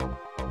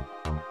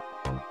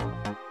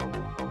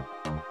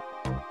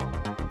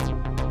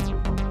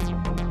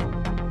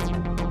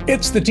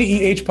It's the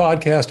TEH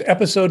Podcast,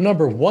 episode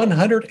number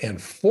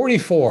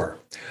 144.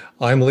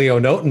 I'm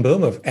Leo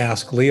Notenboom of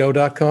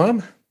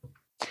AskLeo.com.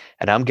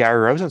 And I'm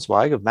Gary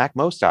Rosenzweig of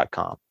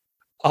MacMost.com.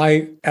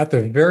 I, at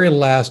the very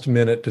last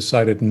minute,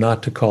 decided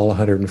not to call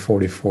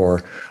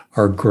 144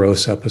 our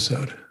gross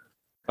episode.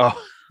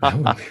 Oh,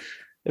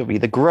 it'll be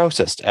the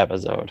grossest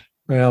episode.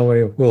 Well,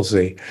 we'll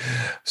see.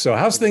 So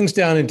how's things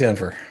down in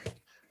Denver?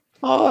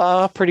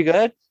 Pretty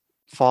good.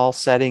 Fall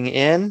setting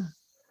in.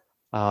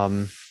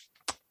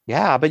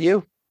 Yeah, how about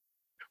you?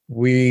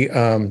 We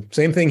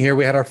same thing here.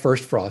 We had our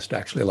first frost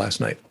actually last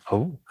night.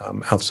 Oh,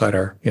 outside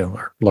our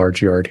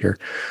large yard here.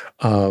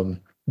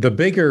 The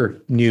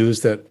bigger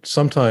news that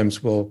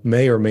sometimes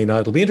may or may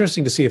not. It'll be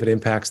interesting to see if it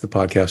impacts the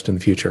podcast in the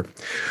future.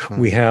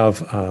 We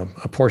have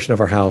a portion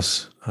of our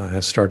house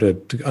has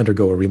started to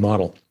undergo a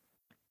remodel,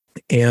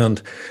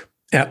 and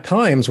at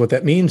times, what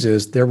that means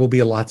is there will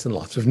be lots and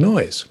lots of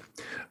noise,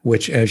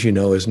 which, as you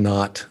know, is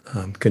not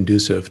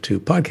conducive to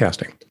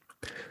podcasting.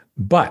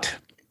 But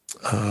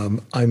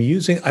I'm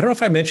using, I don't know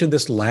if I mentioned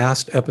this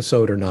last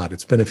episode or not.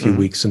 It's been a few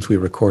weeks since we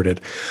recorded.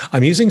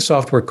 I'm using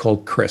software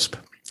called Krisp,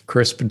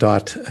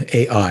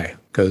 Krisp.ai,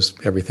 because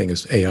everything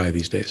is AI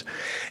these days.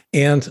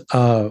 And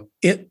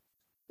it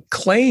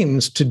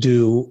claims to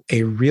do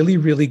a really,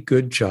 really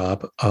good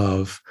job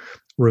of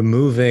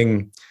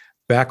removing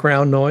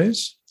background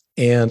noise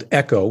and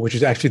echo, which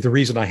is actually the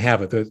reason I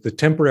have it. The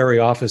temporary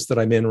office that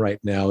I'm in right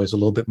now is a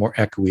little bit more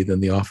echoey than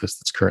the office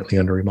that's currently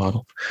under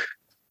remodel.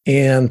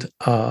 And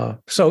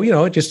so,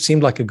 it just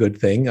seemed like a good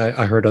thing.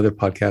 I heard other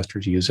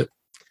podcasters use it.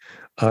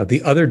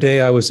 The other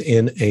day I was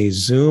in a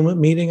Zoom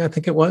meeting, I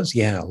think it was.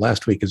 Yeah,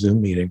 last week, a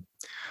Zoom meeting,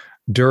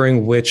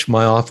 during which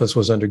my office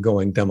was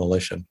undergoing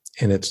demolition.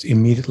 And it's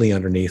immediately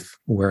underneath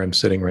where I'm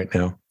sitting right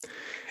now.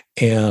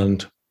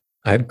 And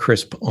I had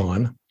Krisp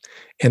on,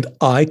 and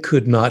I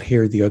could not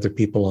hear the other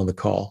people on the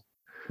call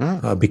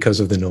because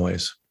of the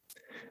noise.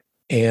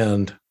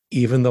 And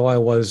even though I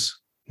was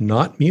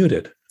not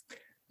muted,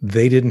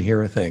 they didn't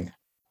hear a thing.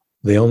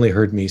 They only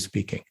heard me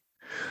speaking.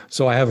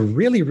 So I have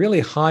really,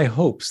 really high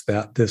hopes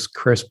that this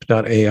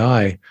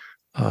Krisp.ai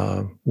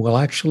will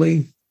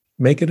actually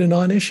make it a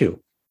non-issue.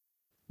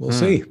 We'll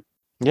see.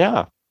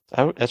 Yeah,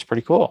 that's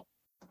pretty cool.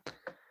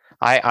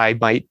 I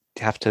might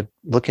have to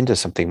look into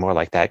something more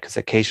like that, because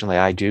occasionally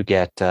I do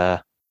get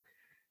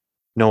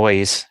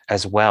noise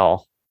as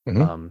well.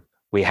 Mm-hmm.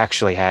 We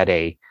actually had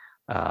a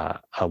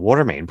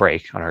water main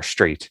break on our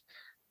street,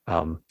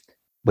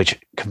 which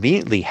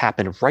conveniently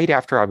happened right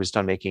after I was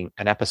done making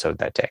an episode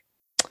that day.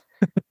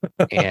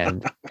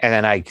 and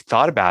then I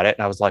thought about it,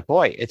 and I was like,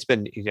 boy, it's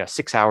been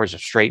 6 hours of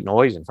straight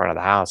noise in front of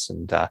the house.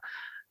 And I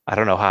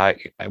don't know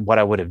what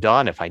I would have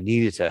done if I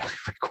needed to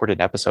record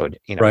an episode,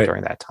 right,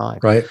 during that time.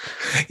 Right.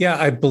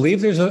 Yeah. I believe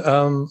there's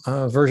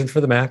a version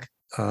for the Mac.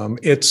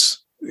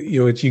 It's,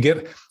 you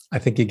get, I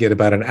think you get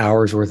about an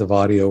hour's worth of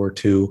audio or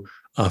two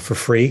for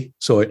free.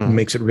 So it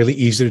makes it really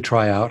easy to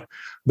try out.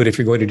 But if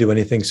you're going to do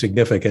anything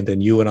significant,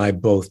 and you and I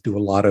both do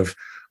a lot of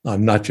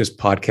not just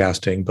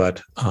podcasting,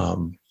 but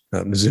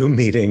Zoom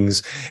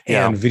meetings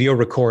and video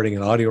recording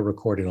and audio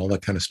recording, all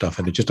that kind of stuff,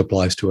 and it just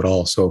applies to it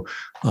all. So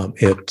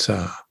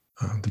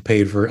the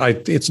paid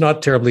version, it's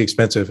not terribly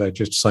expensive. I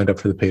just signed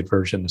up for the paid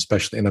version,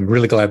 especially, and I'm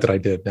really glad that I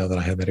did now that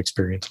I had that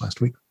experience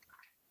last week.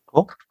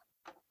 Cool.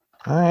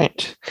 All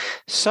right.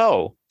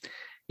 So,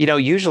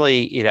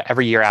 usually,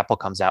 every year Apple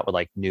comes out with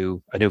a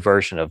new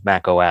version of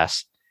Mac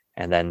OS.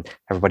 And then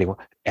everybody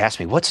asks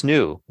me, what's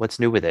new? What's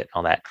new with it?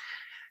 All that.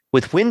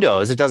 With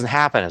Windows, it doesn't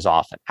happen as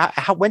often.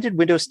 When did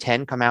Windows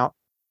 10 come out?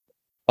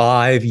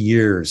 5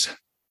 years.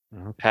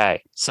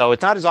 Okay. So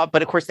it's not as often,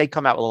 but of course they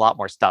come out with a lot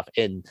more stuff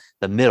in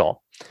the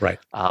middle. Right.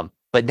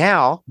 But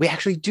now we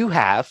actually do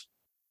have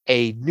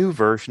a new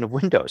version of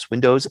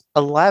Windows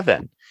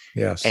 11.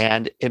 Yes.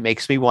 And it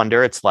makes me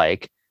wonder, it's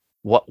like,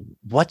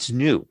 what's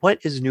new?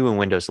 What is new in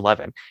Windows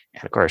 11?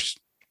 And of course,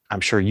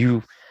 I'm sure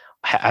you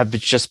have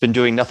just been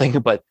doing nothing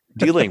but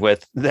dealing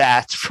with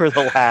that for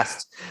the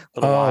last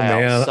little while.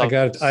 Man,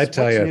 so, I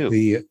tell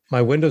you,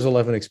 my Windows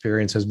 11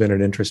 experience has been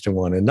an interesting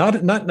one, and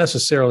not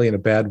necessarily in a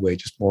bad way,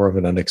 just more of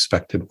an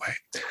unexpected way.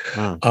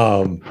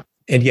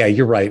 And yeah,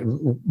 you're right.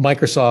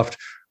 Microsoft,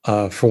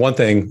 for one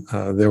thing,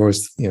 there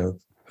was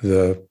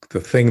the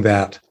thing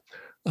that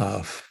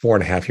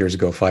 4.5 years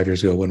ago, 5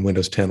 years ago, when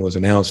Windows 10 was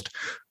announced,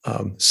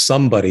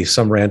 some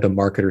random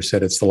marketer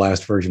said it's the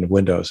last version of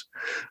Windows.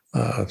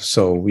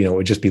 So, it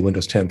would just be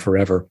Windows 10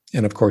 forever.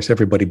 And of course,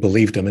 everybody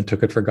believed him and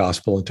took it for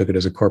gospel and took it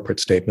as a corporate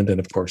statement. And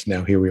of course,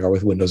 now here we are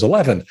with Windows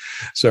 11.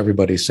 So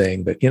everybody's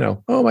saying that,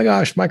 oh my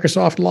gosh,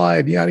 Microsoft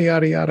lied, yada,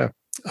 yada, yada.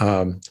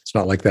 It's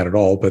not like that at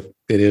all, but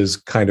it is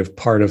kind of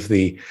part of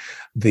the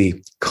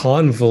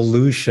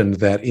convolution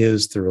that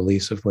is the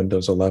release of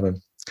Windows 11.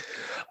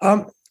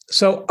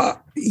 So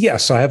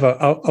yes, I have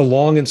a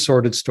long and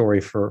sordid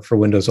story for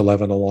Windows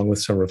 11, along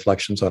with some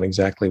reflections on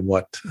exactly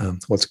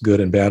what's good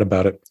and bad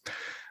about it.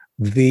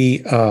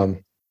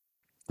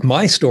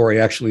 My story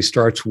actually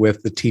starts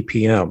with the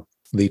TPM,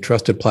 the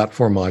Trusted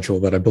Platform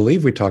Module that I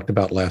believe we talked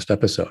about last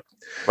episode.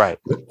 Right.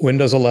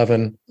 Windows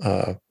 11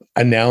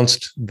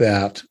 announced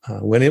that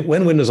when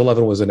Windows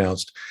 11 was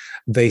announced,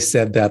 they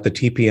said that the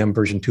TPM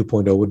version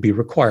 2.0 would be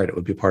required. It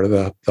would be part of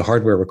the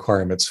hardware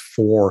requirements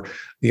for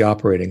the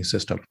operating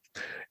system.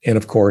 And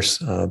of course,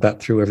 that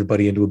threw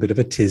everybody into a bit of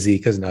a tizzy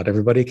because not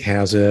everybody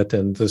has it.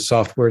 And the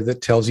software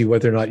that tells you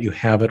whether or not you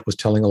have it was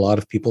telling a lot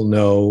of people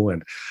no.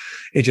 And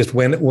it just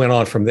went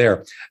on from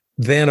there.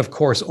 Then, of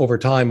course, over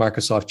time,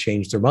 Microsoft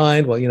changed their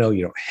mind. Well, you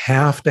don't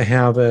have to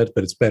have it,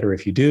 but it's better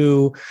if you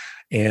do.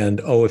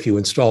 And, if you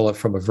install it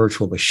from a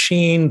virtual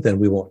machine, then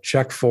we won't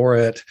check for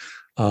it.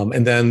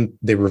 And then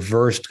they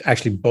reversed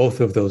actually both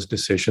of those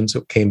decisions.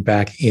 It came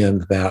back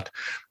in that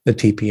the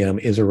TPM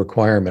is a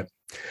requirement.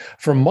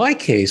 From my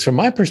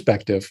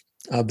perspective,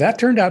 that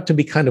turned out to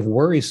be kind of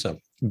worrisome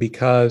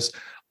because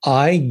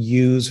I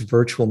use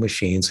virtual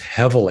machines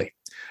heavily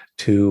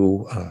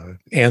to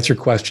answer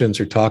questions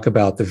or talk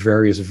about the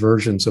various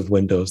versions of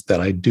Windows that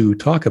I do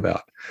talk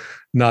about.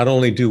 Not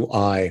only do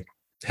I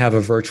have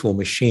a virtual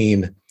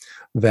machine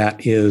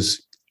that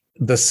is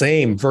the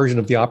same version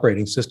of the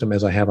operating system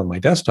as I have on my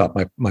desktop,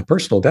 my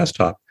personal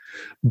desktop,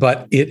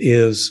 but it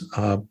is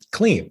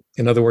clean.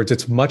 In other words,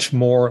 it's much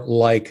more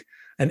like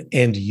an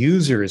end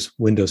user's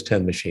Windows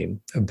 10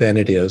 machine than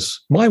it is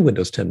my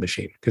Windows 10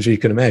 machine. Because you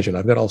can imagine,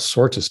 I've got all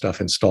sorts of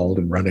stuff installed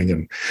and running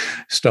and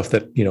stuff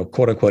that,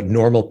 quote unquote,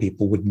 normal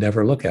people would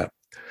never look at.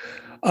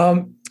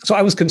 So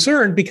I was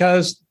concerned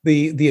because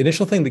the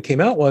initial thing that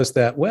came out was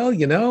that, well,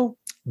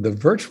 the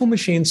virtual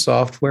machine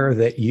software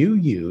that you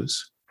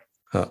use,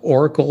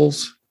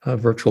 Oracle's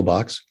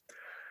VirtualBox,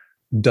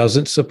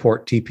 doesn't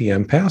support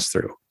TPM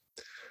pass-through,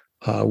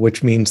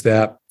 which means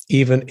that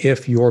even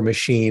if your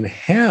machine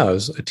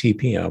has a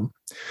TPM,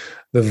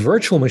 the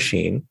virtual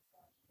machine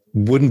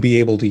wouldn't be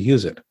able to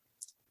use it,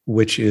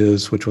 which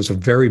was a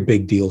very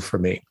big deal for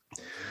me.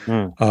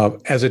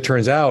 As it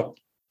turns out,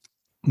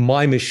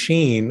 my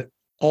machine,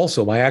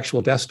 also my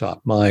actual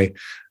desktop,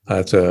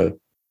 it's a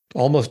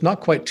almost not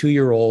quite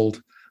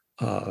 2-year-old,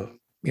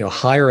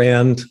 higher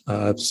end.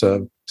 It's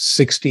a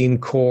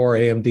 16-core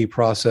AMD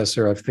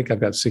processor. I think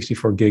I've got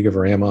 64 gig of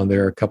RAM on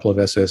there, a couple of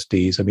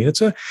SSDs. I mean,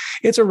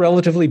 it's a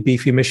relatively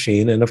beefy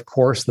machine. And of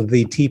course, the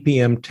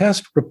TPM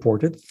test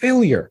reported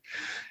failure.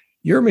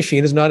 Your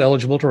machine is not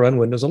eligible to run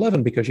Windows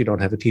 11 because you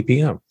don't have a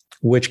TPM,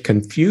 which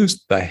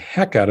confused the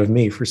heck out of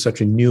me for such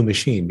a new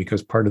machine,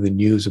 because part of the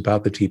news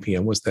about the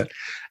TPM was that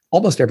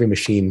almost every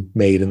machine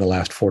made in the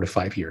last 4 to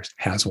 5 years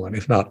has one,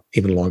 if not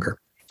even longer.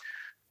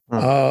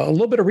 A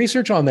little bit of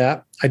research on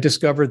that, I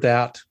discovered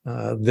that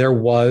there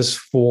was,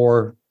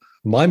 for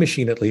my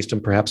machine at least,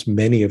 and perhaps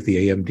many of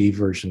the AMD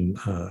version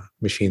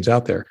machines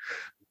out there,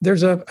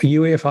 there's a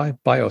UEFI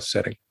BIOS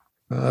setting,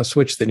 a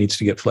switch that needs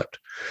to get flipped.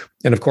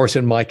 And of course,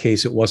 in my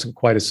case, it wasn't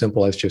quite as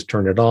simple as just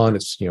turn it on.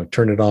 It's,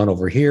 turn it on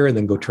over here and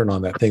then go turn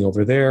on that thing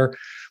over there.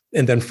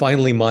 And then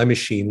finally, my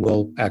machine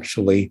will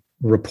actually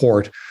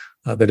report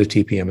that a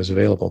TPM is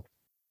available.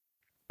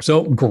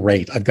 So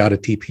great, I've got a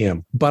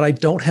TPM, but I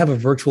don't have a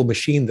virtual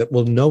machine that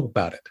will know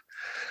about it.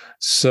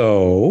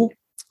 So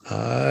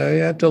I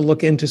had to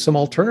look into some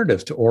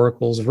alternatives to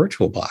Oracle's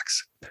VirtualBox.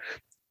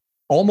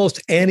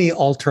 Almost any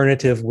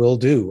alternative will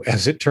do,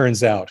 as it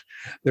turns out.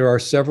 There are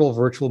several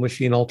virtual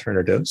machine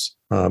alternatives,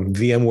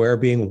 VMware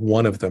being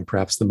one of them,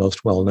 perhaps the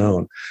most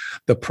well-known.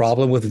 The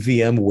problem with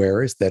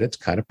VMware is that it's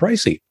kind of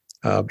pricey.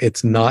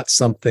 It's not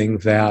something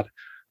that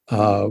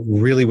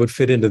really would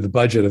fit into the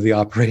budget of the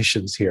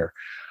operations here.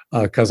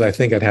 Because I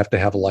think I'd have to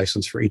have a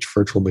license for each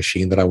virtual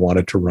machine that I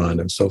wanted to run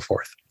and so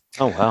forth.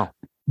 Oh, wow.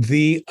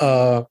 The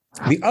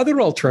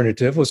other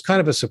alternative was kind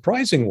of a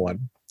surprising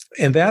one,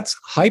 and that's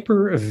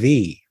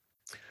Hyper-V.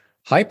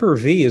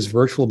 Hyper-V is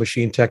virtual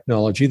machine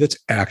technology that's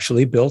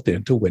actually built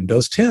into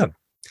Windows 10.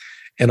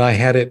 And I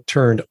had it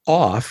turned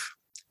off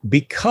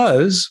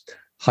because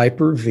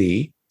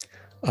Hyper-V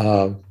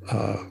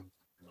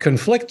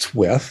conflicts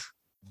with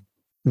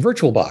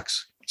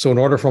VirtualBox. So in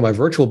order for my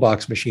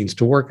VirtualBox machines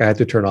to work, I had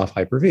to turn off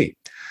Hyper-V.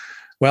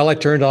 Well, I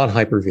turned on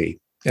Hyper-V.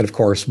 And of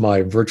course,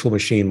 my virtual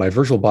machine, my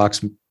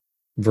VirtualBox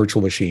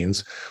virtual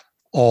machines,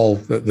 all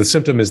the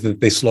symptom is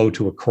that they slow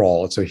to a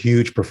crawl. It's a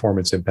huge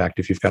performance impact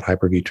if you've got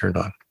Hyper-V turned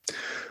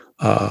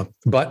on.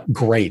 But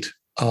great.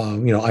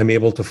 I'm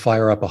able to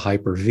fire up a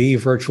Hyper-V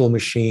virtual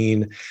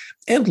machine.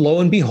 And lo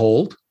and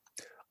behold,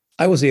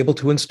 I was able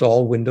to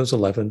install Windows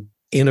 11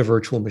 in a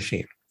virtual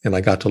machine. And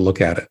I got to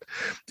look at it.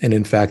 And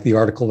in fact, the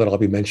article that I'll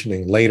be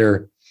mentioning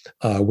later,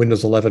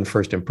 Windows 11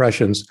 First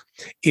Impressions,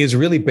 is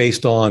really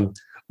based on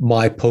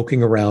my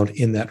poking around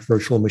in that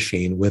virtual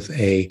machine with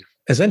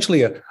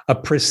essentially a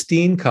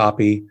pristine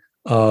copy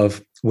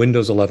of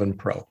Windows 11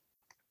 Pro.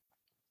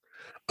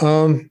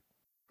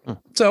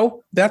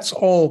 So that's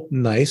all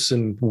nice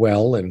and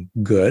well and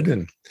good.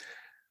 And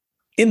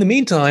in the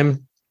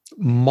meantime,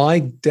 my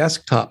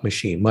desktop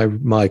machine,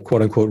 my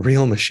quote unquote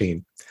real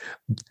machine,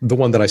 the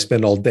one that I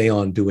spend all day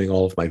on doing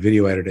all of my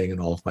video editing and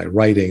all of my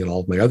writing and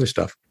all of my other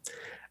stuff,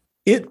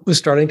 it was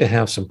starting to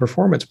have some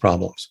performance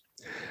problems.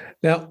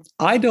 Now,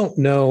 I don't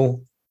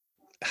know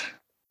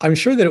I'm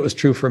sure that it was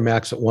true for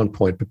Macs at one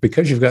point, but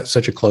because you've got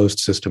such a closed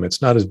system,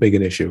 it's not as big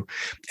an issue.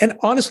 And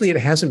honestly, it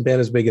hasn't been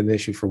as big an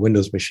issue for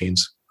Windows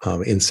machines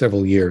in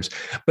several years.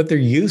 But there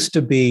used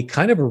to be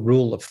kind of a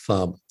rule of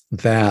thumb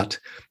that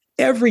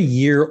every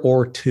year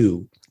or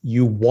two,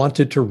 you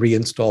wanted to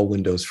reinstall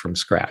Windows from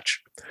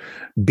scratch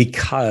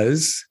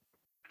because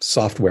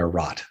software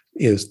rot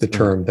is the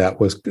term that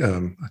was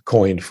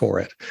coined for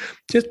it.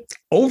 Just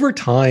over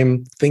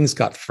time, things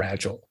got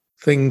fragile.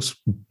 Things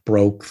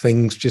broke,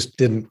 things just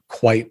didn't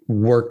quite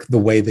work the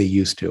way they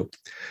used to.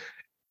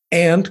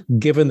 And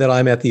given that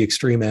I'm at the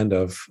extreme end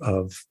of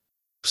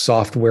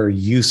software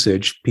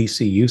usage,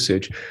 PC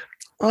usage,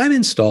 I'm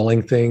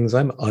installing things,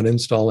 I'm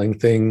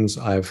uninstalling things.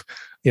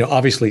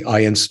 Obviously I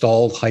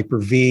installed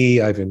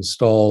Hyper-V, I've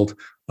installed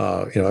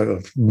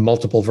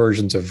multiple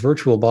versions of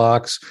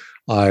VirtualBox.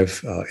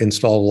 I've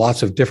installed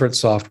lots of different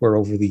software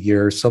over the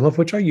years, some of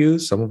which I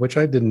use, some of which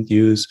I didn't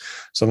use,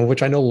 some of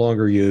which I no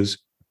longer use.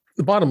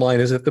 The bottom line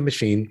is that the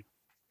machine,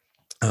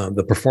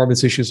 the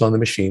performance issues on the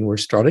machine were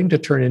starting to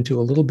turn into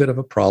a little bit of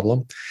a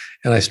problem,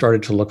 and I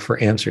started to look for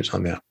answers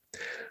on that.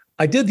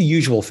 I did the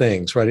usual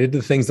things, right? I did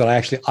the things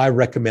that I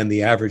recommend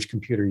the average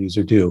computer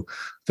user do.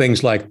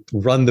 Things like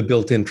run the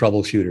built-in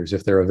troubleshooters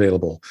if they're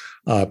available,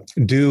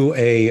 do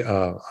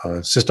a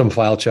system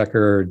file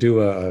checker,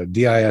 do a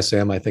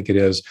DISM, I think it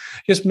is.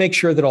 Just make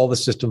sure that all the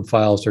system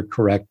files are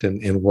correct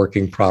and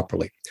working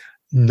properly.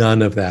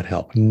 None of that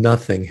helped.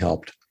 Nothing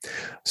helped.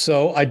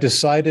 So I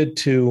decided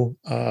to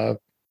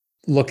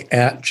look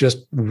at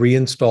just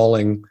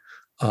reinstalling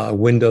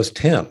Windows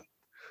 10.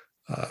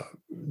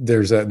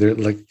 There's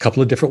like a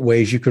couple of different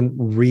ways you can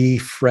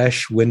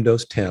refresh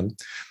Windows 10.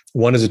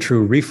 One is a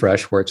true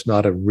refresh where it's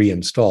not a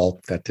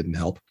reinstall. That didn't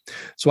help.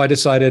 So I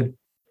decided,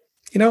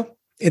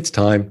 it's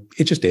time.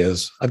 It just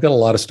is. I've got a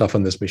lot of stuff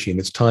on this machine.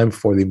 It's time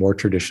for the more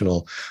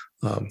traditional,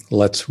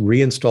 let's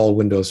reinstall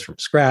Windows from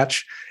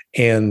scratch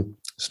and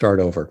start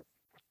over.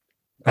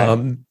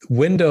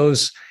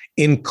 Windows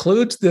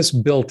includes this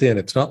built in.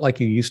 It's not like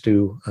you used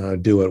to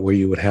do it where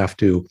you would have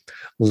to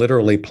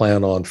literally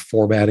plan on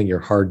formatting your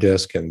hard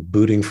disk and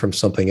booting from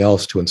something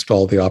else to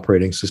install the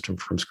operating system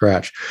from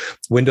scratch.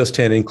 Windows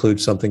 10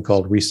 includes something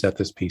called Reset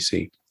This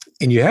PC.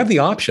 And you have the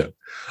option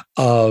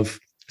of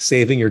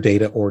saving your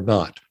data or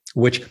not,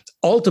 which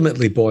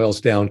ultimately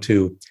boils down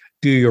to,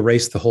 do you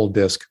erase the whole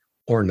disk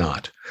or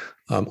not?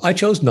 I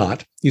chose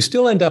not. You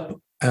still end up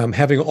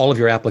having all of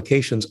your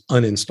applications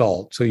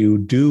uninstalled. So you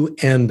do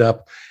end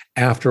up,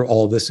 after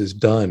all this is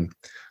done,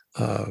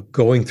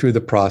 going through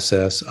the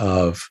process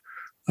of,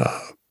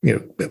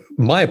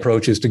 my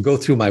approach is to go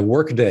through my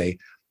workday,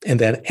 and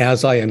then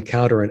as I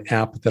encounter an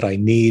app that I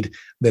need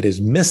that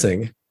is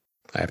missing,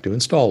 I have to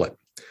install it.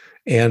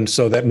 And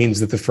so that means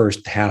that the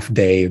first half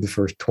day, the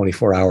first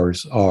 24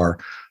 hours are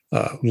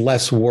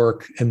less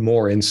work and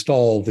more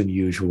install than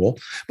usual.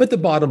 But the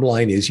bottom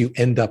line is you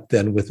end up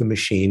then with a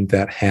machine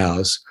that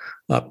has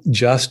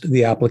just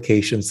the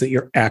applications that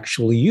you're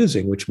actually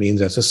using, which means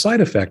as a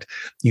side effect,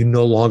 you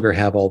no longer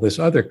have all this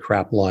other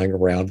crap lying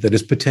around that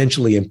is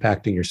potentially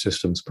impacting your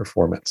system's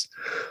performance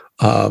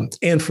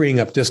and freeing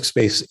up disk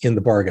space in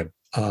the bargain.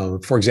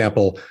 For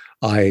example,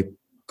 I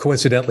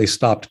coincidentally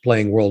stopped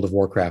playing World of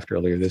Warcraft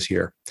earlier this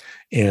year.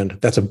 And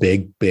that's a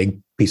big,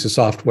 big piece of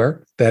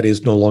software that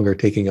is no longer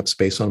taking up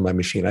space on my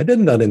machine. I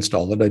didn't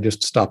uninstall it. I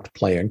just stopped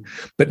playing.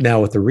 But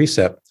now with the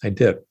reset, I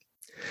did.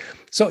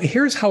 So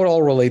here's how it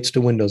all relates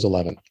to Windows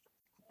 11.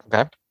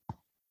 Okay.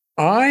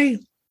 I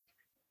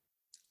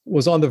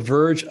was on the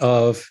verge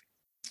of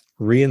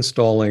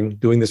reinstalling,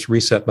 doing this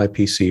reset my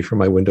PC for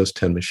my Windows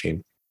 10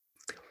 machine.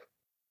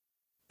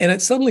 And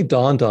it suddenly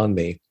dawned on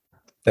me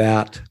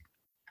that,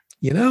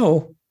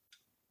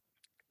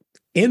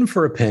 in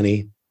for a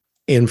penny,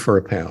 in for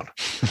a pound.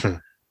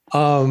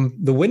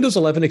 The Windows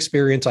 11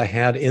 experience I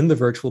had in the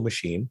virtual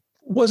machine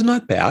was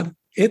not bad.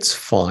 It's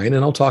fine.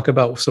 And I'll talk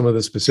about some of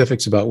the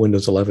specifics about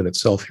Windows 11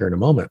 itself here in a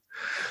moment.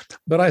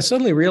 But I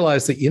suddenly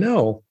realized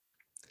that,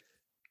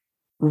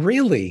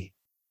 really,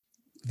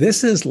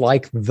 this is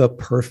like the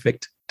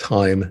perfect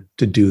time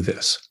to do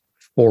this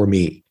for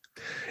me.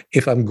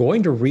 If I'm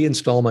going to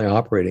reinstall my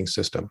operating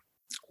system,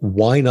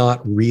 why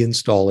not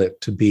reinstall it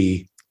to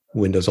be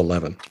Windows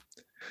 11?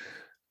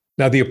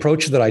 Now, the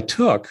approach that I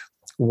took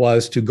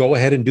was to go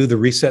ahead and do the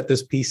Reset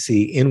This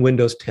PC in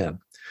Windows 10,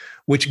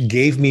 which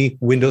gave me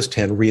Windows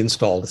 10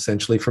 reinstalled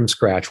essentially from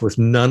scratch with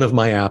none of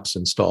my apps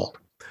installed.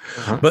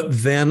 Uh-huh. But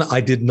then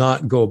I did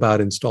not go about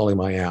installing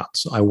my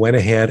apps. I went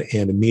ahead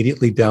and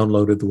immediately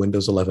downloaded the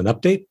Windows 11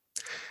 update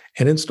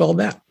and installed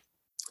that.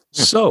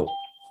 So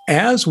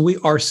as we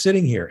are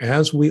sitting here,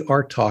 as we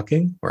are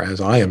talking, or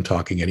as I am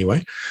talking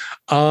anyway,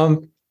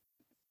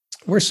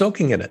 we're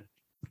soaking in it,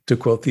 to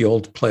quote the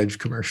old Pledge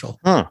commercial.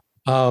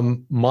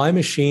 My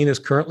machine is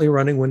currently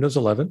running Windows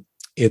 11.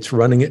 It's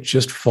running it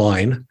just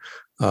fine.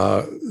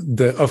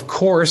 Of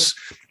course,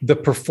 the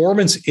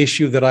performance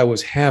issue that I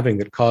was having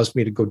that caused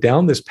me to go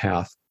down this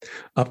path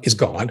is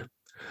gone.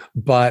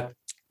 But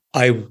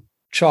I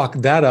chalk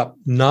that up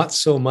not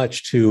so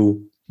much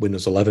to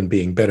Windows 11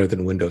 being better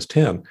than Windows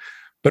 10,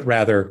 but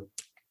rather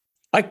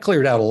I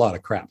cleared out a lot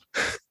of crap,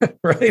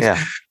 right?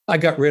 Yeah. I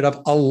got rid of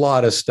a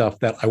lot of stuff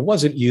that I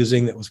wasn't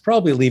using, that was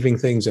probably leaving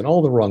things in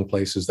all the wrong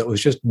places, that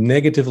was just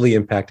negatively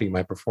impacting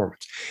my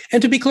performance.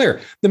 And to be clear,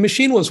 the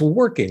machine was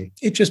working.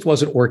 It just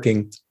wasn't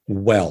working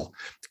well.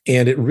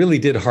 And it really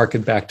did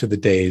harken back to the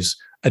days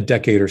a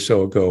decade or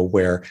so ago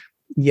where,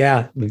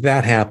 yeah,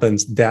 that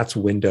happens. That's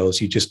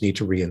Windows. You just need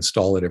to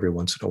reinstall it every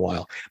once in a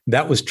while.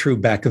 That was true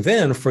back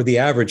then for the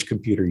average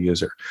computer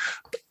user.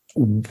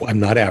 I'm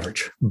not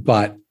average,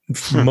 but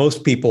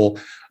most people,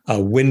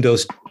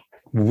 Windows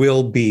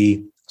will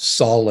be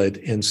solid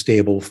and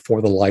stable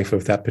for the life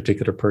of that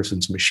particular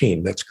person's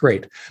machine. That's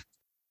great.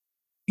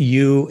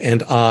 You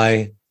and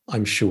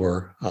I'm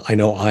sure, I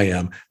know I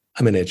am,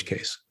 I'm an edge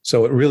case.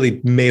 So it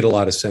really made a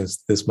lot of sense.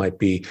 This might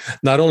be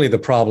not only the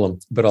problem,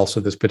 but also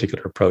this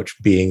particular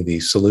approach being the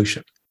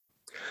solution.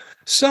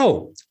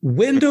 So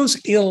Windows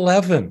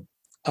 11,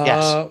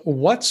 Yes.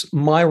 what's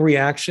my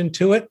reaction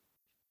to it?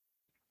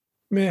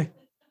 Meh.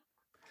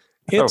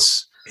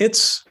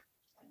 It's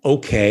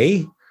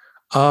okay.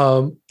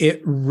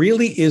 It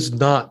really is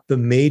not the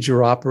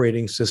major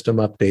operating system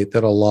update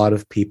that a lot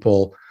of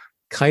people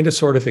kind of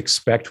sort of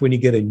expect when you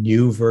get a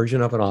new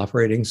version of an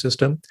operating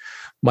system.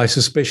 My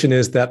suspicion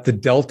is that the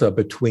delta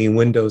between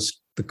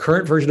the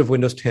current version of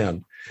Windows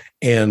 10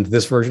 and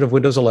this version of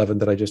Windows 11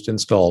 that I just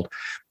installed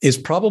is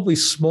probably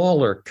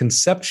smaller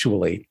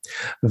conceptually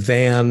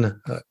than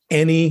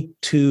any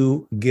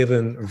two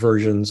given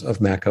versions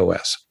of Mac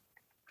OS.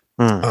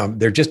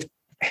 There just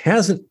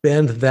hasn't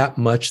been that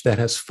much that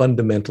has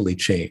fundamentally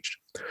changed.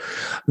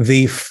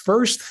 The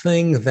first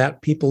thing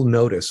that people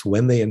notice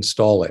when they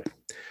install it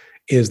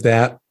is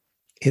that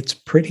it's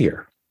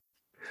prettier.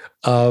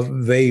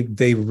 They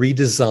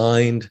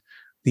redesigned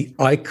the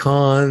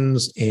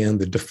icons and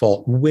the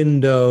default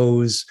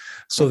windows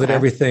so that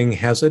everything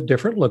has a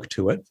different look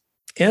to it.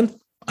 And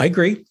I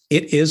agree,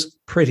 it is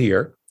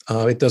prettier.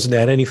 It doesn't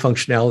add any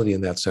functionality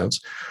in that sense.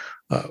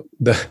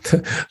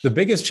 The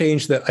biggest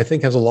change that I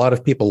think has a lot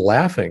of people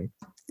laughing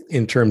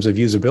in terms of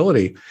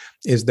usability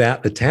is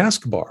that the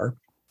taskbar,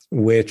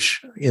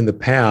 which in the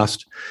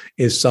past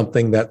is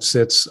something that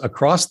sits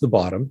across the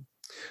bottom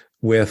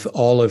with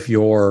all of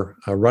your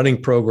running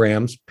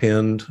programs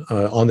pinned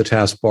on the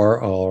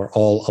taskbar, are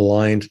all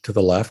aligned to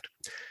the left.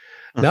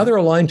 Now they're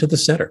aligned to the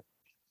center.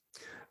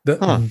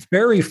 The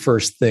very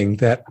first thing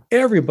that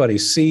everybody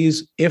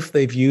sees if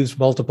they've used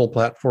multiple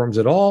platforms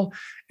at all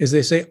is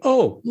they say,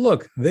 oh,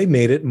 look, they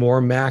made it more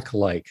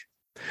Mac-like.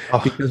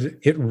 Because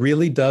it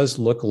really does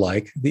look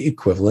like the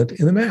equivalent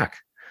in the Mac.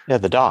 Yeah,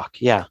 the dock.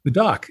 Yeah, the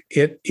dock.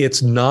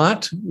 It's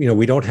not.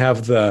 We don't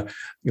have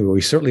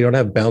we certainly don't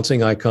have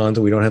bouncing icons,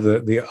 and we don't have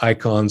the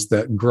icons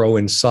that grow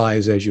in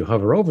size as you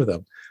hover over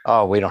them.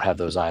 Oh, we don't have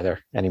those either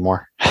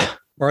anymore.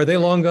 Are they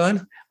long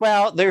gone?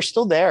 Well, they're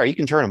still there. You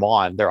can turn them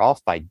on. They're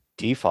off by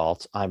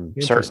default, I'm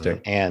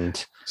certain.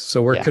 And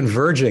so we're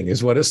converging,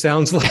 is what it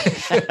sounds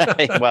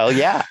like. Well,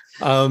 yeah.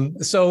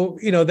 So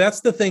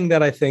that's the thing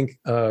that I think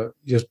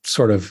just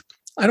sort of,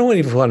 I don't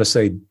even want to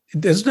say it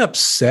doesn't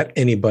upset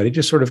anybody,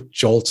 just sort of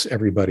jolts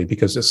everybody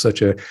because it's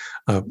such a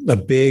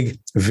big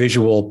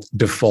visual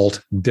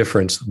default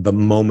difference the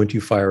moment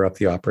you fire up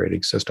the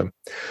operating system.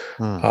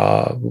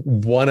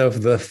 One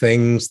of the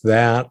things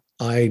that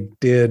I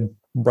did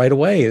right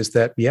away is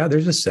that,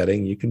 there's a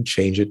setting you can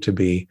change it to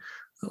be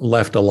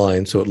left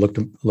aligned so it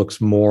looks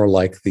more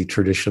like the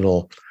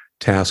traditional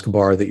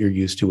taskbar that you're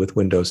used to with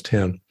Windows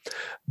 10.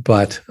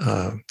 But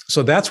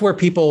so that's where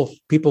people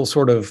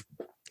sort of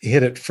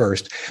hit it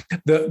first.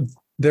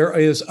 There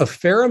is a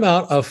fair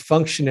amount of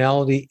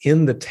functionality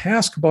in the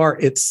taskbar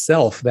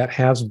itself that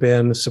has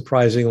been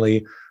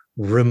surprisingly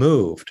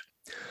removed.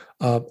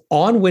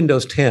 On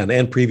Windows 10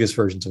 and previous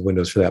versions of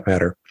Windows for that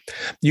matter,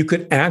 you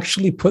could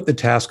actually put the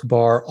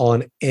taskbar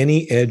on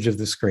any edge of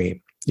the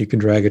screen. You can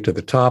drag it to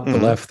the top, the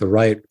left, the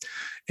right.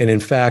 And in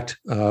fact,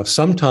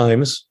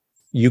 sometimes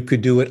you could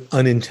do it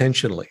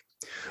unintentionally.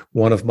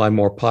 One of my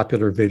more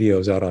popular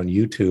videos out on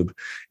YouTube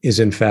is,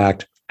 in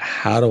fact,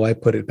 how do I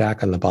put it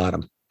back on the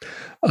bottom?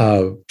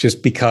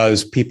 Just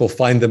because people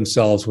find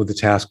themselves with the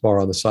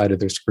taskbar on the side of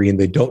their screen.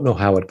 They don't know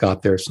how it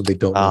got there, so they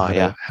don't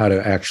know how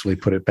to actually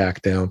put it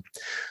back down.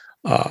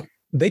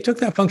 They took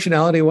that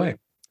functionality away.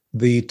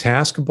 The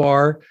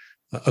taskbar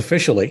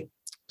officially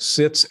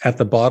sits at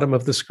the bottom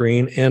of the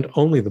screen and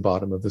only the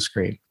bottom of the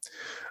screen,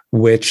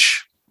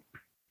 which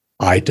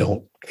I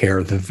don't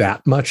care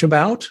that much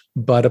about,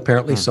 but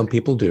apparently some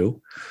people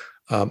do.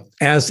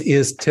 As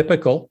is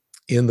typical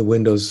in the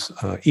Windows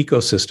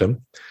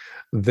ecosystem,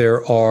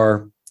 there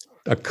are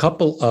a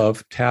couple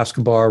of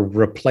taskbar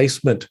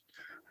replacement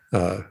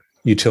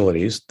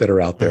utilities that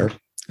are out there,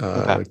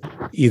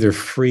 either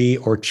free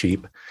or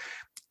cheap.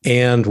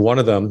 And one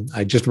of them,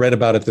 I just read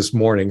about it this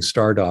morning,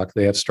 StarDock.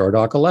 They have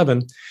StarDock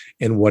 11.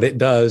 And what it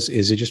does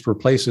is it just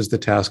replaces the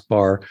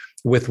taskbar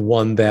with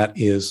one that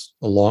is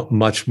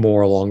much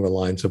more along the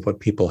lines of what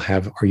people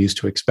are used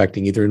to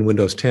expecting, either in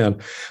Windows 10.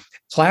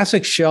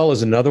 Classic Shell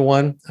is another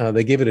one.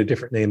 They gave it a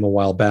different name a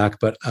while back,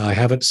 but I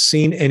haven't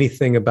seen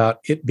anything about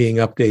it being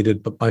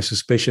updated. But my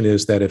suspicion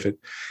is that if it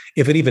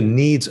even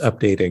needs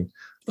updating,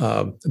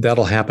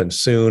 that'll happen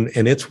soon.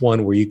 And it's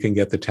one where you can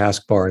get the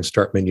taskbar and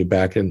start menu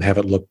back and have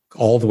it look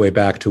all the way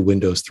back to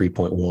Windows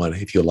 3.1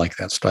 if you like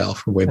that style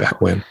from way back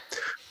when.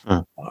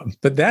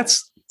 But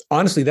that's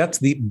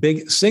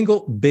the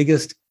single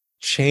biggest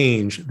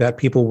change that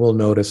people will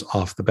notice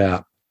off the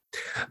bat.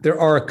 There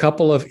are a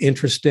couple of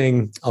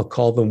interesting, I'll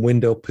call them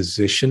window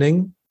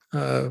positioning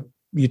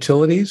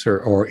utilities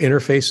or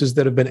interfaces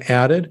that have been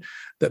added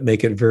that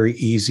make it very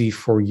easy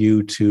for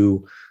you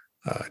to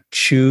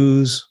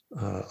choose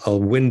a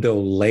window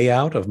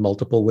layout of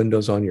multiple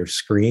windows on your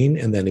screen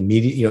and then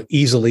immediately,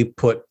 easily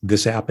put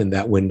this app in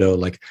that window.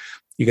 Like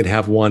you can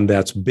have one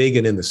that's big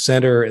and in the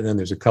center, and then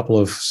there's a couple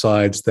of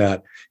sides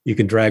that you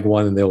can drag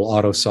one and they will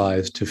auto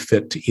size to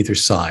fit to either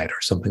side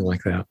or something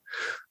like that.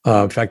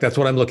 In fact, that's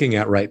what I'm looking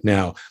at right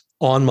now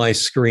on my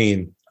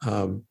screen,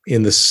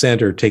 in the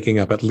center, taking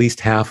up at least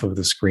half of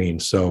the screen.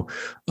 So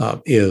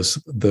is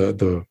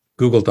the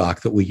Google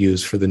Doc that we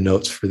use for the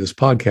notes for this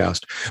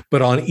podcast.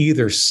 But on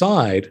either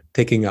side,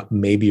 taking up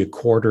maybe a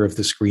quarter of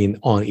the screen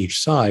on each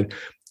side,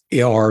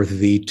 are our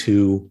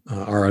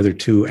other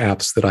two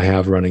apps that I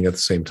have running at the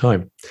same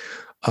time.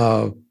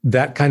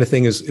 That kind of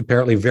thing is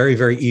apparently very,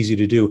 very easy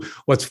to do.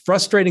 What's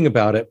frustrating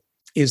about it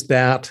is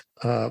that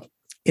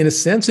in a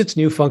sense, it's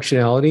new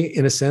functionality.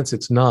 In a sense,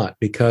 it's not,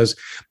 because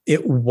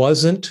it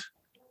wasn't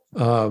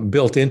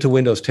built into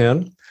Windows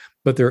 10.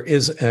 But there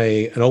is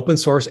an open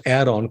source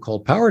add-on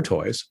called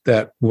PowerToys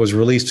that was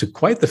released to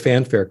quite the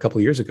fanfare a couple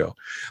of years ago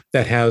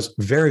that has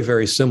very,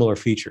 very similar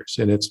features.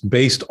 And it's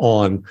based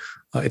on,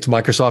 it's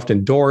Microsoft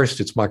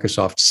endorsed, it's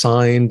Microsoft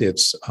signed,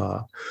 it's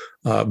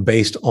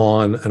based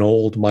on an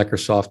old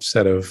Microsoft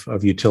set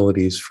of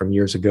utilities from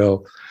years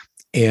ago.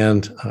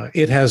 And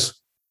it has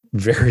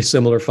very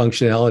similar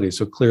functionality.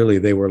 So clearly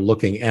they were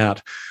looking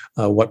at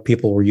what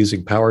people were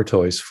using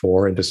PowerToys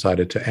for and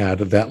decided to add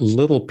that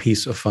little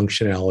piece of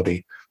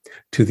functionality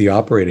to the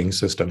operating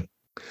system.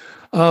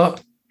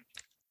 And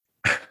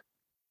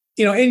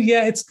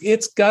yeah,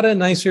 it's got a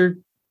nicer,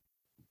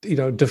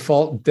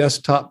 default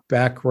desktop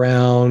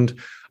background.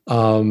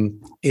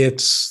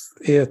 It's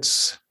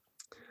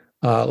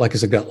like I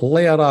said, got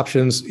layout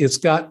options. It's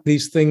got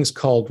these things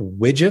called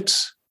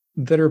widgets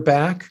that are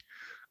back.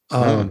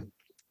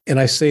 And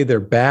I say they're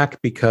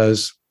back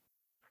because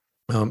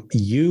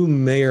you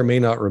may or may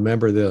not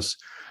remember this.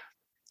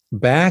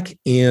 Back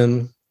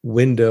in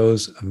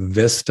Windows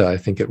Vista, I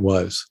think it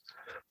was,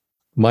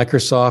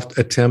 Microsoft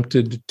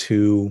attempted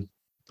to,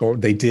 or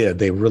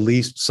they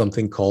released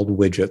something called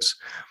widgets.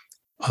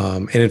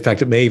 And in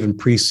fact, it may even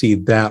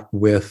precede that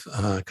with,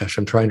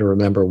 I'm trying to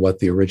remember what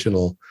the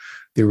original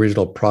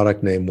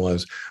product name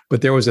was,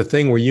 but there was a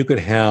thing where you could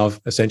have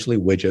essentially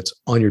widgets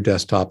on your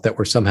desktop that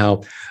were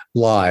somehow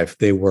live.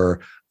 They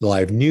were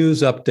live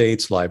news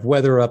updates, live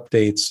weather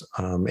updates,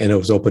 and it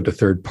was open to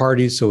third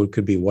parties. So it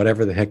could be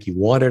whatever the heck you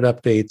wanted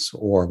updates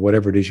or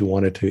whatever it is you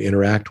wanted to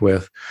interact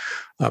with.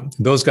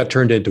 Those got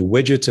turned into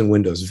widgets in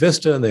Windows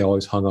Vista, and they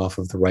always hung off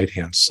of the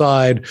right-hand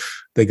side.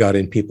 They got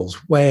in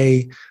people's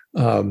way.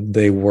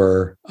 They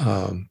were,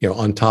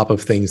 on top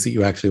of things that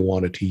you actually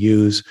wanted to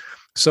use.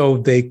 So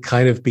they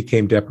kind of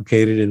became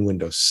deprecated in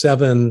Windows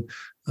 7.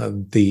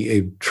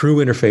 A true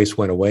interface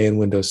went away in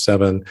Windows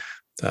 7.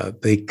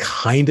 They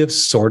kind of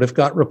sort of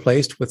got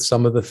replaced with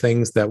some of the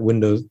things that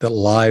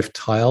live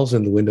tiles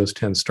in the Windows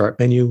 10 start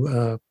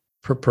menu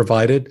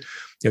provided.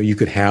 You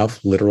could have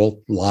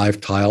literal live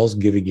tiles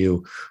giving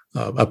you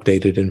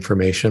updated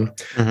information.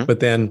 Mm-hmm. But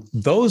then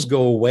those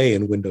go away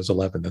in Windows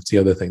 11. That's the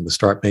other thing. The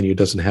start menu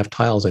doesn't have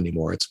tiles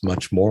anymore. It's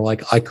much more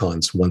like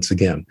icons once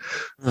again,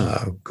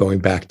 going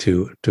back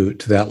to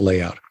that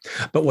layout.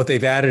 But what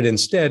they've added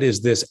instead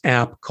is this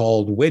app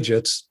called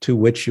Widgets, to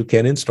which you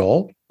can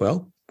install,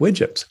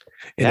 widgets.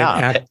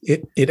 And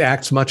it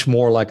acts much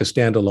more like a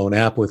standalone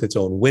app with its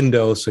own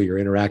window, so you're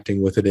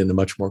interacting with it in a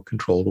much more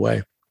controlled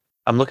way.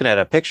 I'm looking at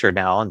a picture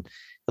now, and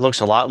it looks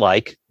a lot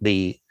like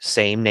the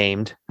same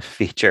named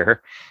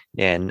feature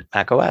in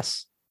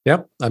macOS.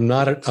 Yep, I'm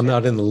not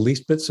in the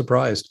least bit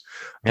surprised.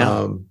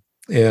 Yeah.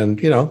 And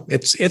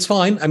it's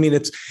fine. I mean,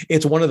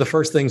 it's one of the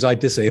first things I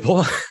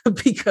disable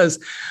because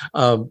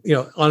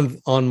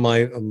on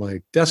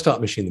my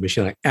desktop machine, the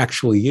machine I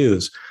actually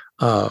use,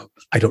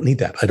 I don't need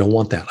that. I don't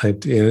want that.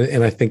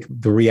 And I think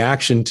the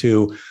reaction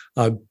to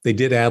they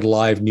did add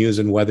live news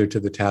and weather to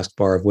the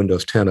taskbar of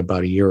Windows 10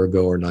 about a year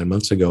ago or 9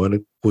 months ago, and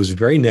it was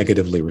very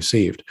negatively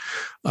received.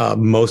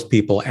 Most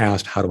people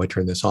asked, "How do I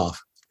turn this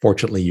off?"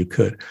 Fortunately, you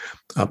could.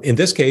 In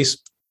this case,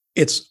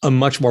 it's a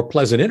much more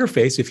pleasant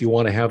interface if you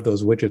want to have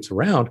those widgets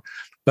around.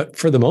 But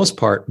for the most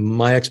part,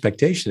 my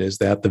expectation is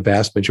that the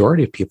vast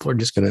majority of people are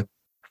just going to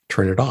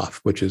turn it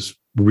off, which is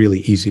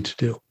really easy to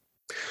do.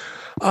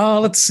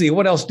 Let's see,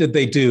 what else did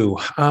they do?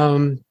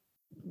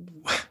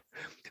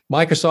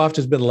 Microsoft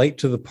has been late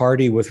to the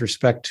party with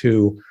respect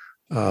to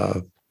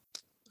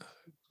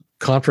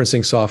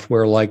conferencing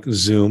software like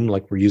Zoom,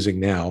 like we're using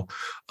now,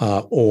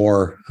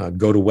 or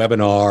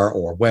GoToWebinar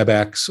or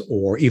WebEx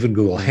or even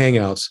Google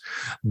Hangouts,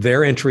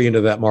 their entry into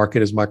that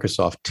market is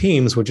Microsoft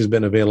Teams, which has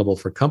been available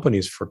for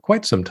companies for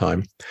quite some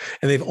time.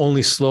 And they've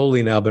only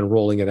slowly now been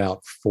rolling it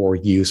out for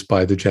use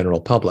by the general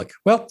public.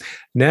 Well,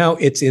 now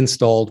it's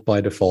installed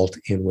by default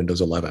in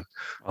Windows 11.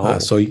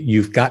 So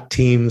you've got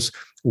Teams,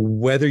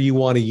 whether you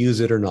want to use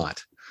it or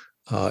not.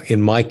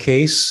 In my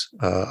case,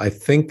 I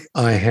think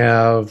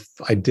I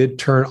did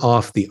turn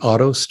off the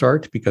auto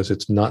start because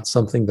it's not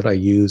something that I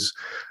use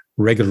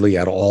regularly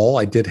at all.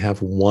 I did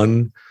have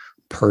one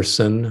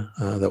person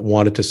that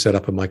wanted to set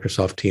up a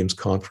Microsoft Teams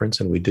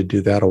conference, and we did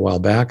do that a while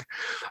back,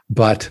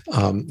 but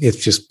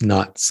it's just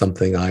not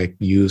something I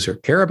use or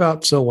care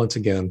about. So once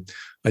again,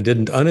 I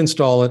didn't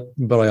uninstall it,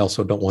 but I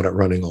also don't want it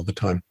running all the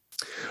time.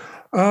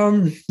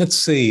 Let's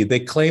see. They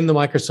claim the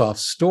Microsoft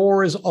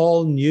Store is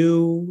all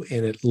new,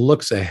 and it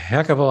looks a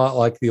heck of a lot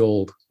like the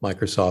old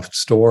Microsoft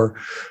Store.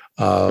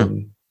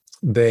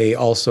 They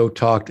also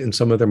talked in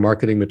some of their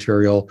marketing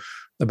material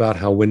about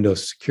how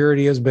Windows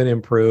security has been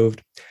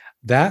improved.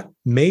 That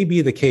may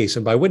be the case.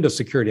 And by Windows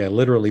security, I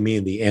literally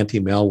mean the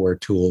anti-malware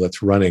tool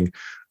that's running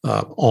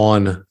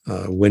on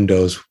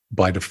Windows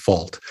by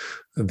default.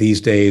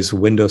 These days,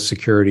 Windows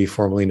Security,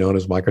 formerly known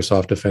as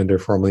Microsoft Defender,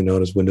 formerly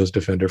known as Windows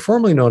Defender,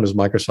 formerly known as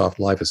Microsoft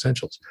Live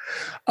Essentials,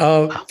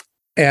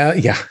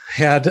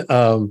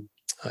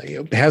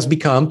 has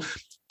become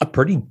a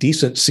pretty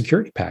decent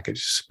security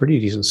package,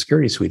 pretty decent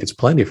security suite. It's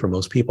plenty for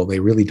most people.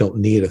 They really don't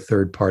need a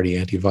third-party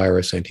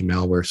antivirus,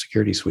 anti-malware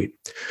security suite.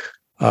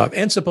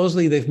 And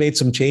supposedly they've made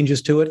some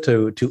changes to it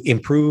to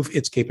improve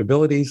its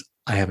capabilities.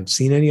 I haven't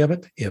seen any of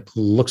it. It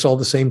looks all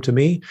the same to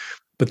me.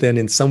 But then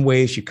in some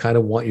ways, you kind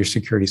of want your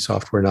security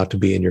software not to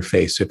be in your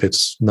face. If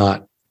it's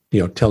not,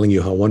 telling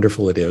you how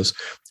wonderful it is,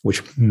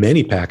 which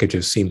many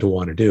packages seem to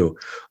want to do,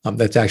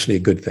 that's actually a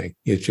good thing.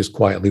 It's just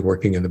quietly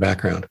working in the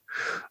background.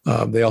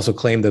 They also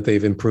claim that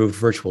they've improved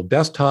virtual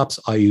desktops.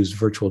 I use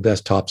virtual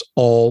desktops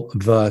all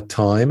the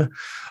time,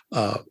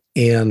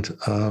 and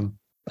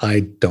I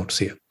don't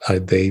see it.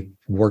 They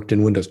worked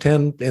in Windows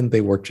 10, and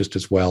they work just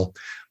as well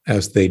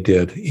as they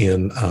did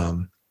in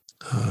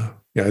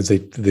as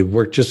they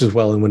work just as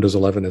well in Windows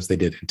 11 as they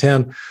did in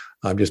 10.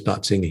 I'm just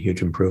not seeing a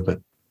huge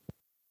improvement.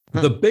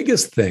 The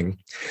biggest thing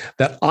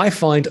that I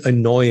find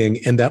annoying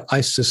and that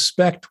I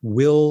suspect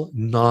will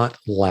not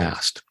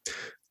last,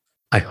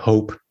 I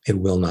hope it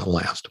will not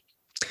last,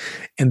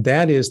 and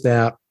that is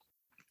that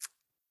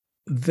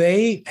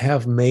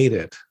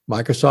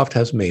Microsoft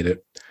has made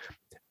it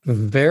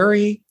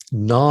very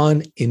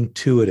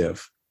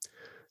non-intuitive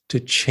to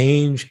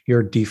change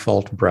your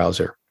default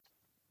browser.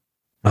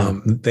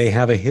 They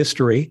have a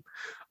history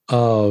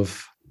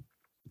of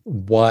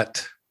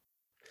what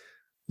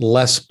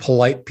less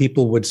polite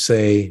people would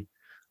say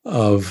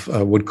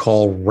would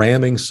call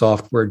ramming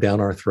software down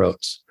our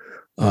throats.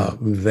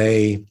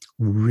 They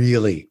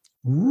really,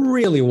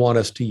 really want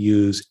us to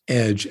use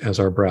Edge as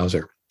our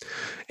browser.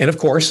 And of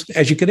course,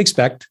 as you can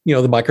expect, the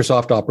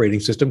Microsoft operating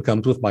system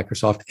comes with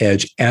Microsoft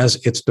Edge as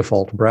its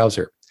default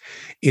browser.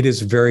 It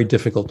is very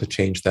difficult to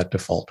change that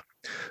default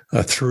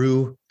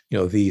through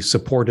the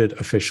supported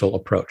official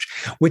approach,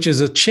 which is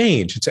a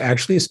change. It's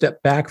actually a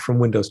step back from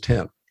Windows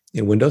 10.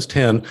 In Windows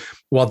 10,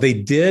 while they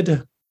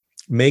did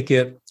make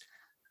it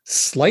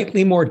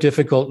slightly more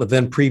difficult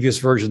than previous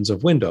versions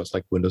of Windows,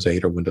 like Windows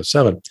 8 or Windows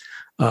 7,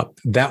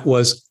 that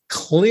was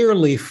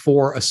clearly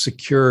for a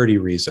security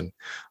reason.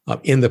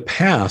 In the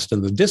past,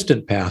 in the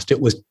distant past,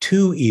 it was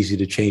too easy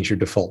to change your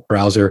default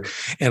browser,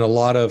 and a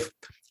lot of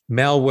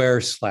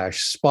malware /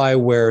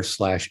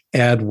 spyware /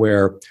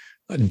 adware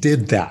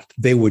did that.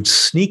 They would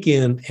sneak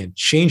in and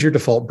change your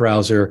default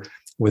browser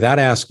without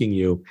asking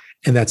you,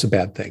 and that's a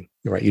bad thing,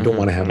 right? You don't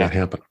want to have that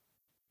happen.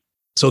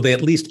 So they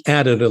at least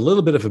added a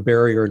little bit of a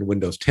barrier in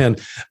Windows 10,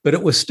 but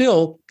it was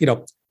still,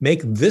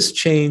 make this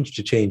change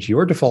to change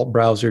your default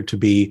browser to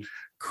be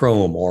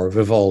Chrome or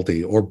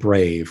Vivaldi or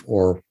Brave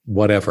or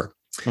whatever.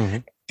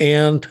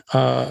 And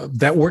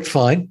that worked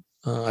fine.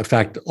 In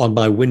fact, on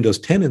my Windows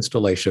 10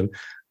 installation,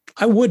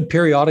 I would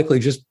periodically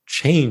just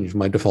change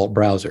my default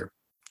browser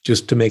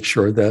just to make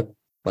sure that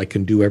I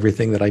can do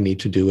everything that I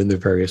need to do in the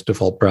various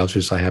default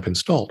browsers I have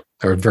installed,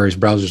 or various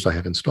browsers I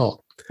have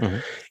installed.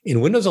 In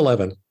Windows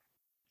 11,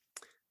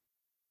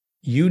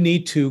 you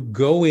need to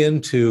go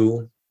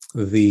into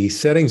the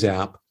Settings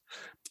app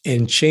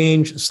and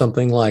change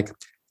something like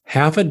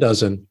half a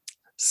dozen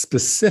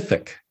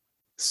specific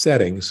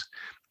settings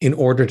in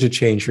order to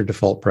change your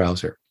default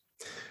browser.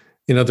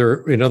 In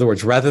other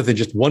words, rather than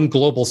just one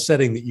global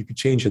setting that you could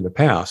change in the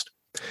past,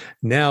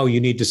 now you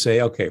need to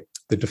say, okay,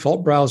 the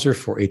default browser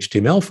for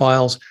HTML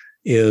files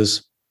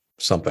is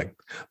something.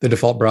 The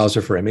default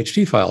browser for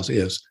MHT files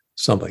is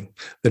something.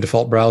 The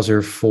default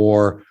browser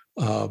for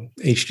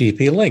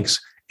HTTP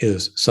links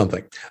is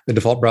something. The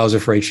default browser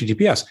for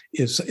HTTPS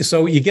is.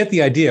 So you get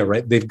the idea,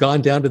 right? They've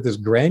gone down to this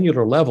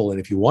granular level. And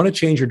if you want to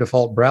change your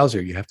default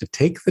browser, you have to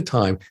take the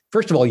time.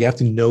 First of all, you have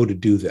to know to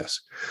do this.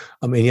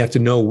 And you have to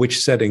know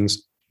which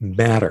settings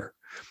matter.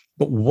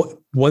 But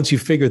once you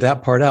figure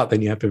that part out,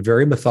 then you have to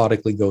very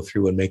methodically go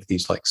through and make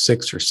these like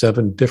 6 or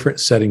 7 different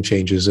setting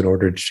changes in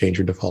order to change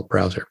your default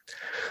browser.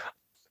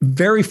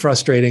 Very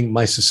frustrating.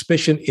 My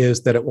suspicion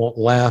is that it won't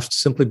last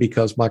simply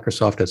because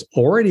Microsoft has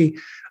already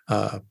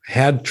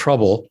had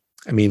trouble,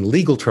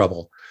 legal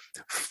trouble,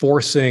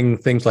 forcing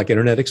things like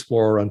Internet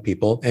Explorer on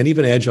people and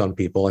even Edge on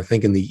people. I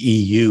think in the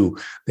EU,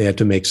 they had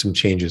to make some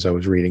changes. I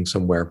was reading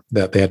somewhere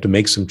that they had to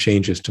make some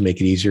changes to make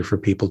it easier for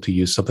people to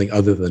use something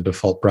other than the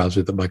default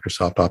browser that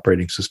Microsoft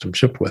operating system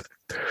shipped with.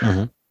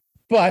 Mm-hmm.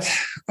 But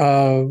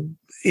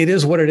it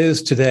is what it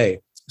is today.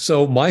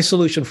 So my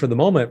solution for the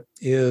moment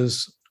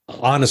is,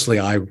 honestly,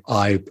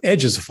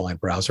 Edge is a fine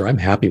browser. I'm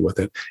happy with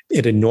it.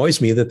 It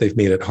annoys me that they've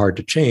made it hard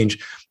to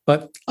change,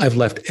 but I've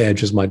left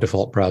Edge as my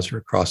default browser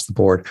across the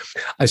board.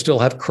 I still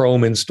have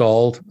Chrome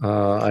installed.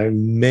 I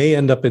may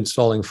end up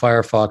installing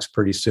Firefox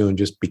pretty soon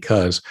just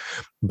because,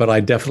 but I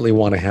definitely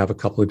want to have a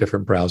couple of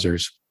different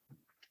browsers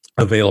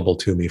available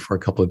to me for a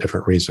couple of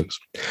different reasons.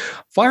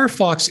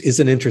 Firefox is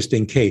an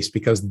interesting case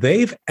because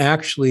they've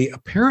actually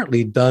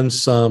apparently done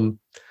some,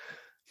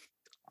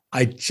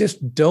 I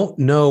just don't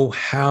know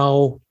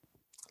how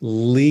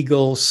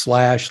legal /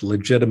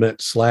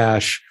 legitimate /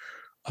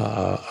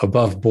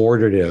 above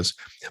board it is.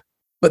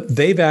 But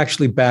they've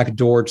actually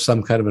backdoored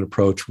some kind of an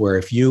approach where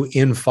if you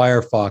in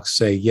Firefox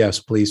say, yes,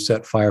 please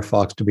set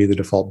Firefox to be the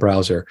default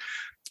browser,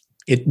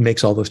 it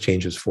makes all those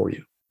changes for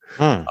you.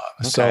 Okay.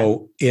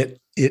 So it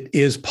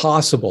is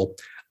possible.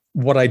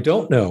 What I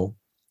don't know,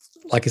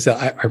 like I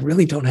said, I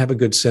really don't have a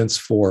good sense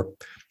for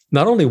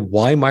not only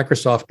why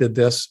Microsoft did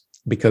this,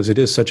 because it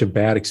is such a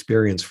bad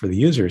experience for the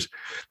users,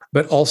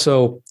 but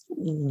also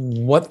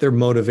what their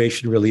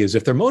motivation really is.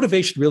 If their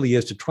motivation really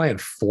is to try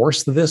and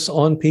force this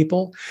on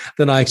people,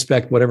 then I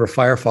expect whatever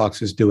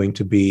Firefox is doing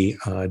to be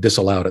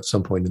disallowed at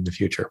some point in the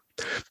future.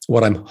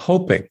 What I'm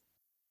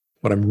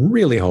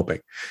really hoping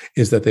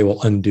is that they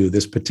will undo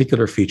this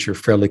particular feature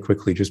fairly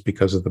quickly just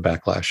because of the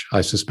backlash.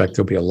 I suspect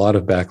there'll be a lot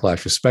of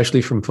backlash,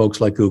 especially from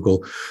folks like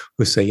Google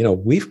who say,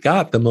 we've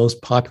got the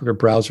most popular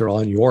browser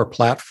on your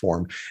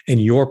platform and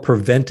you're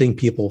preventing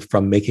people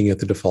from making it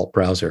the default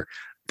browser.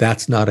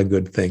 That's not a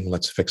good thing.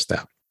 Let's fix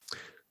that.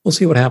 We'll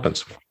see what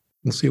happens.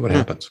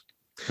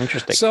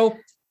 Interesting. So,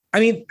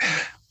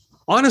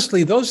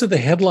 honestly, those are the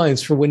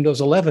headlines for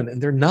Windows 11,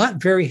 and they're not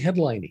very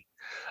headliney.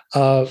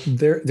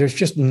 There's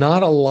just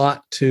not a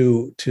lot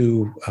to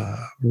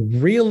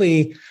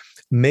really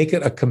make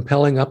it a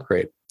compelling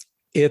upgrade.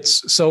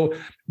 So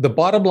the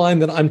bottom line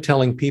that I'm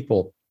telling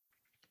people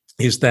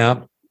is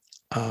that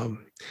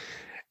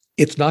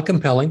it's not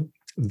compelling.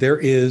 There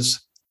is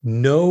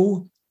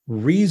no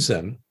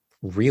reason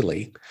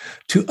really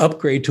to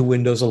upgrade to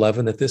Windows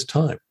 11 at this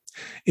time.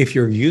 If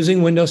you're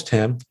using Windows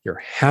 10,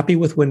 you're happy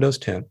with Windows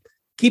 10,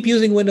 keep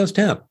using Windows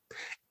 10.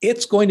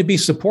 It's going to be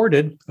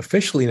supported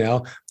officially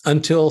now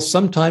until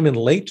sometime in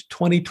late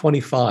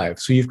 2025.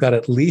 So you've got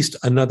at least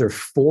another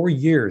 4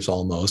 years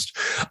almost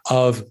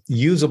of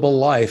usable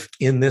life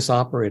in this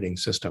operating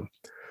system.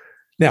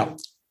 Now,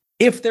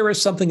 if there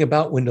is something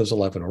about Windows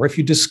 11, or if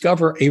you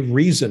discover a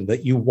reason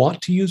that you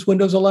want to use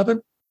Windows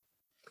 11,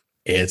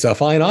 it's a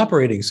fine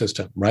operating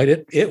system,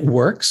 right? It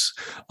works.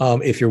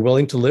 If you're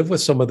willing to live with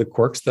some of the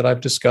quirks that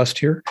I've discussed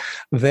here,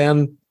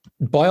 then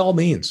by all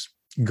means,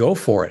 go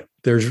for it.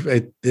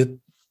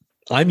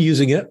 I'm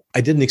using it.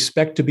 I didn't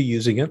expect to be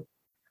using it,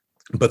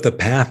 but the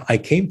path I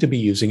came to be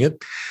using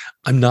it,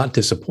 I'm not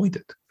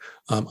disappointed.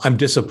 I'm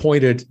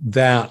disappointed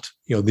that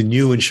the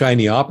new and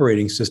shiny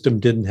operating system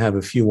didn't have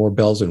a few more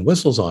bells and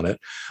whistles on it,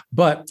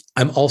 but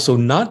I'm also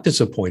not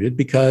disappointed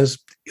because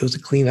it was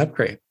a clean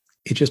upgrade.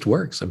 It just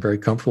works. I'm very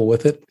comfortable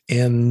with it,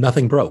 and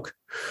nothing broke.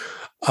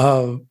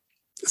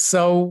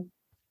 So,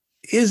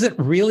 is it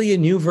really a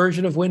new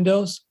version of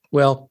Windows?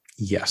 Well,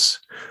 yes,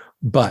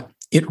 but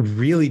it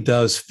really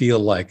does feel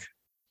like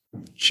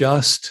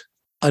just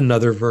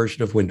another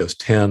version of Windows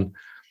 10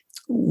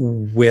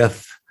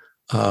 with,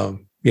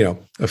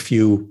 a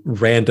few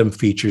random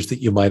features that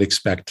you might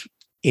expect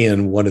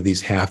in one of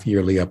these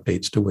half-yearly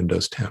updates to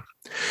Windows 10.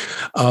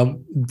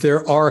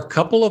 There are a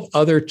couple of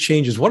other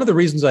changes. One of the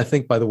reasons I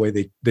think, by the way,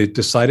 they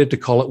decided to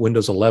call it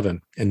Windows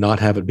 11 and not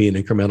have it be an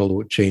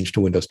incremental change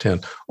to Windows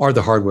 10 are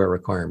the hardware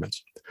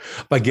requirements.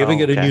 By giving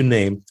it a new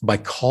name, by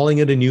calling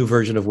it a new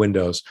version of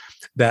Windows,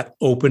 that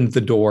opened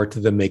the door to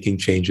them making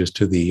changes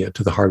to the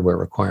hardware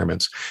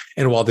requirements.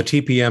 And while the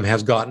TPM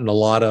has gotten a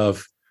lot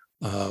of,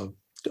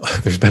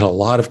 there's been a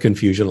lot of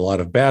confusion, a lot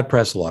of bad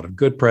press, a lot of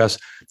good press,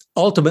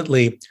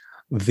 ultimately,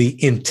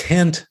 the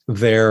intent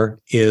there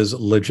is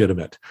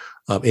legitimate.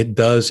 It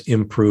does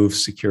improve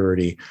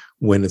security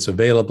when it's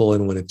available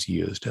and when it's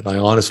used. And I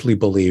honestly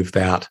believe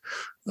that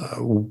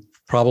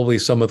probably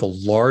some of the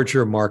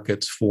larger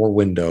markets for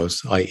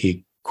Windows,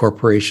 i.e.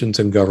 corporations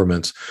and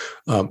governments,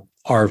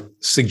 are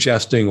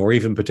suggesting or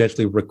even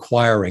potentially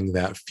requiring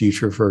that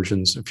future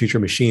versions, future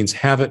machines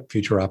have it,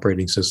 future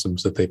operating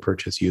systems that they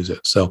purchase use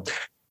it. So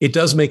it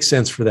does make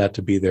sense for that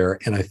to be there.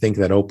 And I think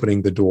that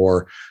opening the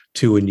door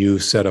to a new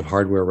set of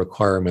hardware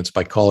requirements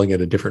by calling it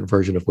a different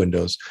version of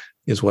Windows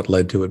is what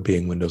led to it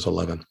being Windows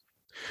 11.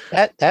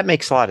 That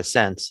makes a lot of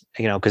sense,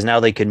 because now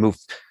they can move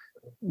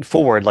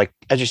forward. Like,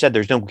 as you said,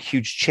 there's no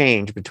huge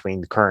change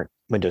between the current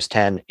Windows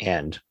 10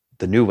 and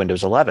the new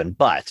Windows 11,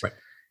 but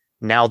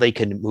now they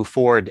can move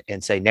forward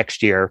and say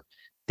next year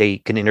they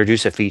can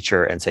introduce a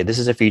feature and say, this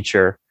is a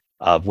feature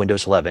of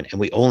Windows 11, and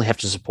we only have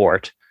to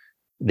support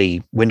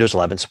the Windows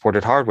 11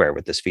 supported hardware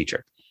with this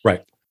feature.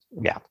 Right.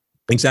 Yeah.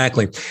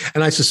 Exactly.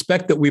 And I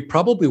suspect that we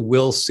probably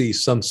will see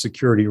some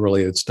security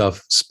related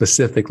stuff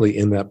specifically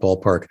in that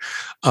ballpark.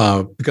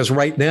 Because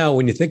right now,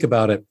 when you think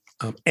about it,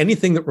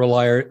 anything that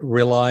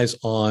relies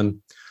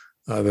on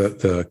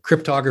the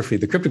cryptography,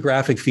 the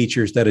cryptographic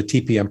features that a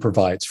TPM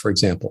provides, for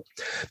example,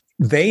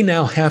 they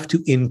now have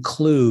to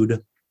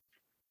include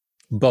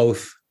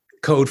both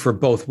code for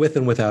both with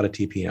and without a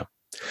TPM,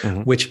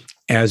 which,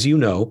 as you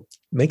know,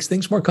 makes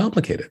things more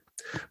complicated,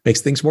 makes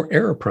things more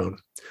error prone,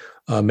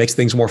 makes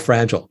things more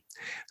fragile.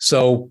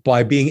 So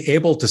by being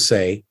able to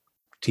say,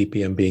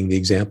 TPM being the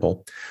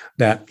example,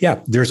 that,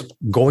 there's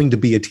going to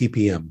be a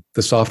TPM.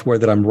 The software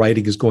that I'm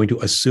writing is going to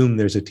assume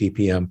there's a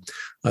TPM.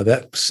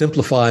 That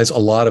simplifies a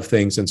lot of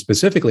things. And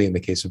specifically in the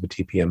case of a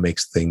TPM,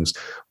 makes things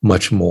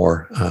much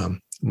more,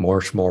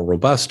 more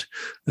robust,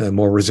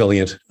 more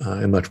resilient,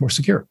 and much more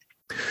secure.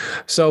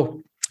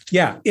 So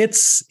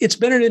it's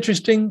been an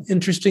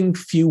interesting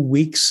few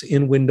weeks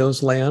in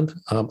Windows land.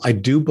 I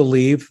do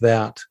believe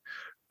that,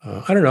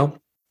 I don't know,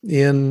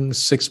 in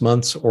 6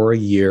 months or a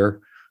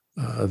year,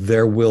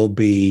 there will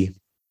be,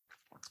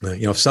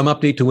 some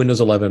update to Windows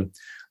 11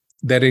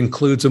 that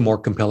includes a more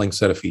compelling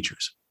set of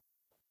features.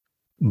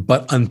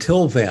 But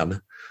until then,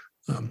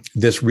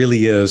 this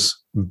really is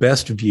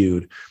best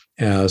viewed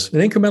as an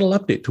incremental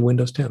update to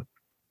Windows 10.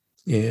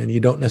 And you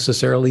don't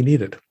necessarily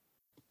need it,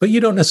 but you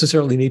don't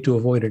necessarily need to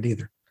avoid it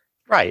either.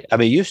 Right. I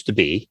mean, it used to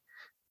be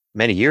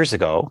many years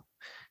ago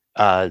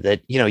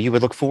that, you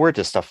would look forward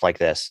to stuff like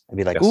this and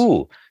be like,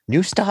 ooh,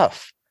 new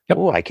stuff. Yep.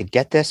 Oh, I could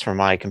get this from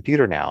my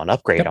computer now and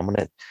upgrade. Yep. I'm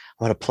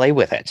gonna play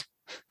with it,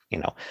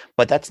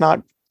 But that's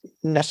not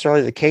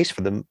necessarily the case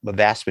for the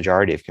vast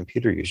majority of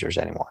computer users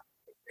anymore.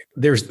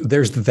 There's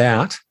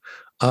that,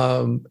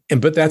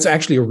 but that's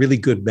actually a really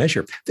good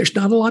measure. There's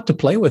not a lot to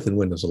play with in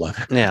Windows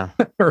 11. Yeah,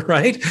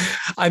 right.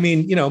 I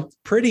mean,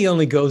 pretty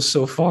only goes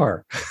so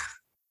far,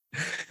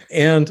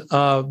 and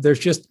there's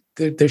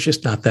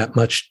just not that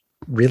much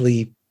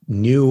really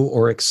new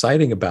or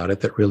exciting about it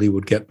that really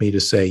would get me to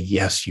say,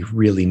 yes, you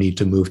really need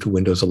to move to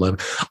Windows 11.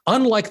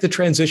 Unlike the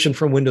transition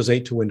from Windows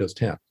 8 to Windows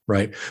 10,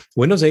 right?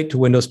 Windows 8 to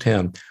Windows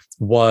 10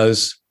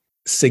 was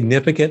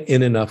significant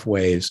in enough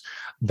ways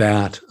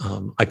that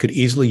I could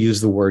easily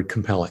use the word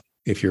compelling.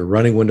 If you're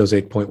running Windows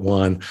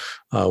 8.1,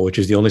 which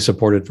is the only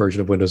supported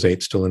version of Windows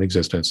 8 still in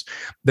existence,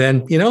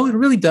 then, it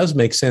really does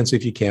make sense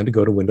if you can to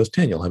go to Windows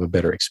 10. You'll have a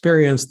better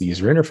experience. The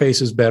user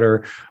interface is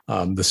better.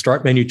 The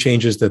start menu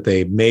changes that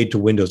they made to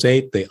Windows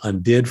 8, they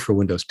undid for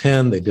Windows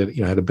 10. They did,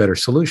 had a better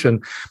solution,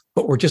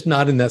 but we're just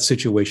not in that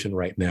situation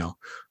right now.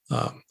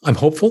 I'm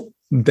hopeful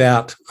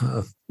that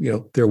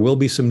there will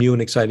be some new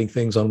and exciting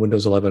things on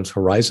Windows 11's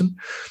horizon.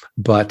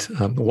 But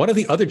one of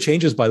the other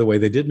changes, by the way,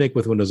 they did make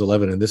with Windows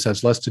 11, and this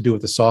has less to do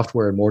with the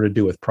software and more to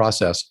do with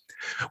process.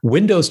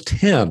 Windows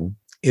 10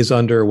 is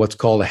under what's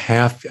called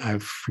I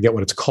forget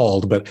what it's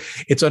called, but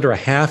it's under a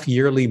half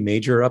yearly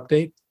major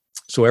update.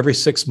 So every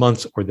 6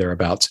 months or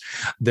thereabouts,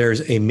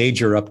 there's a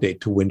major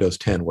update to Windows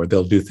 10 where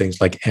they'll do things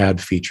like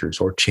add features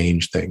or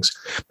change things.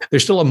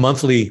 There's still a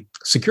monthly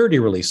security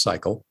release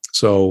cycle.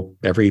 So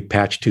every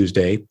Patch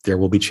Tuesday, there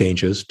will be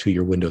changes to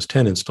your Windows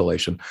 10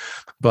 installation.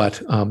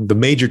 But the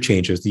major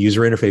changes, the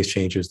user interface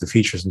changes, the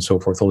features and so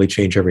forth, only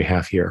change every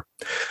half year.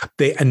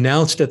 They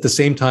announced at the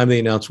same time they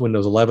announced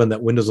Windows 11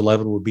 that Windows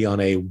 11 would be on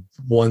a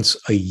once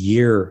a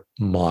year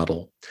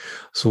model.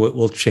 So it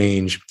will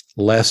change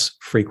less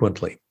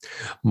frequently.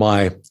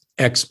 My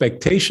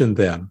expectation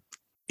then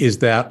is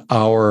that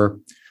our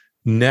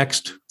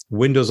next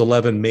Windows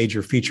 11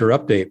 major feature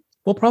update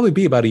will probably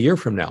be about a year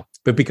from now.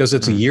 But because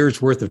it's a year's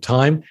worth of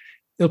time,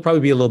 it'll probably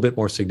be a little bit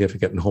more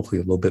significant and hopefully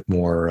a little bit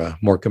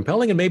more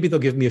compelling. And maybe they'll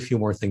give me a few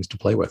more things to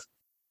play with.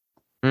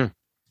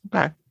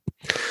 Okay.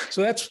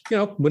 So that's,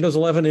 Windows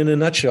 11 in a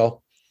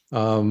nutshell.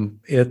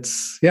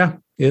 It's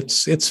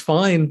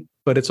fine,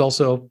 but it's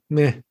also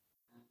meh.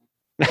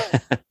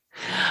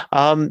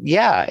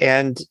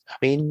 And I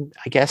mean,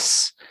 I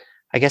guess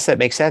that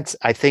makes sense.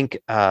 I think,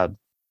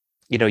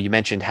 you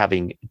mentioned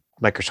having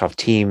Microsoft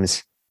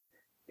Teams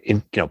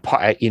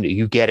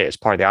you get it as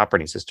part of the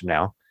operating system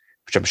now,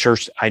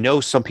 which I know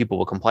some people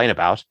will complain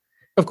about.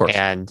 Of course.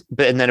 And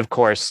then of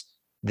course,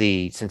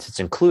 since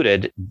it's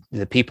included,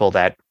 the people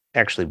that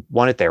actually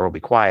want it there will be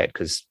quiet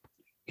because,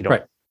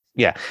 right.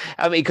 Yeah.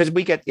 I mean, because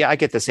I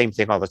get the same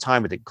thing all the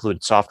time with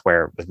included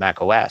software with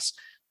Mac OS.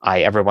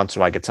 Every once in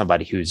a while I get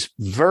somebody who's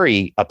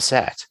very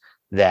upset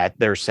that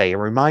there's, say, a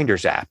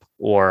reminders app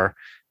or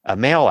a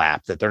mail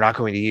app that they're not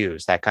going to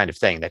use, that kind of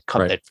thing that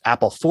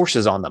Apple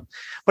forces on them.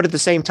 But at the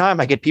same time,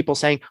 I get people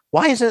saying,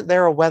 why isn't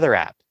there a weather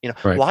app?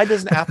 Right. Why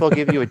doesn't Apple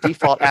give you a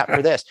default app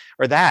for this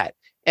or that?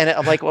 And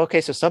I'm like, well,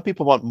 okay, so some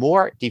people want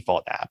more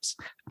default apps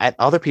and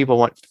other people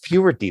want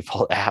fewer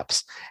default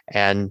apps.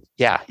 And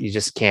yeah, you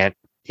can't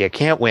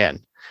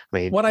win. I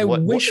mean, what I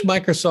wish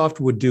Microsoft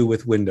would do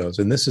with Windows,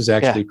 and this is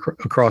actually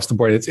across the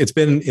board, it's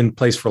been in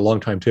place for a long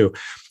time too,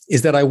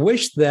 is that I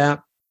wish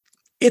that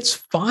it's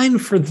fine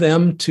for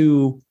them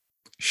to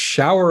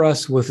shower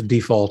us with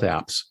default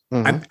apps.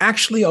 Mm-hmm. I'm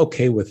actually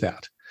okay with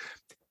that.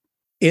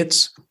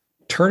 It's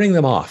turning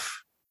them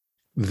off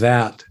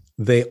that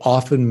they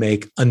often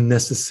make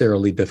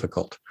unnecessarily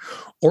difficult,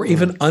 or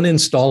even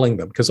uninstalling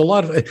them, because a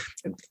lot of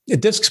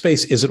disk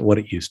space isn't what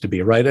it used to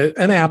be, right?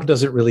 An app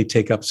doesn't really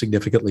take up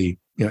significantly,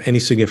 any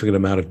significant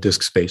amount of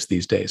disk space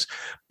these days,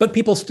 but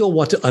people still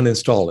want to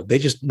uninstall it. They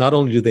just, not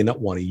only do they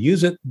not want to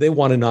use it, they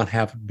want to not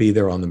have it be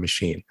there on the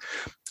machine.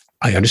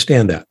 I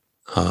understand that.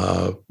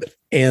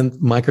 And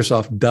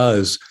Microsoft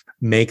does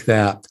make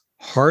that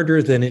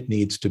harder than it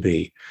needs to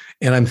be.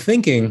 And I'm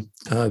thinking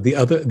the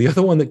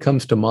other one that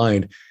comes to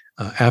mind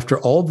after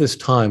all this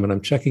time, and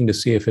I'm checking to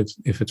see if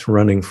it's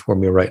running for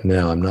me right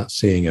now. I'm not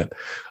seeing it.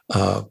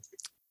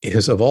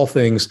 Is of all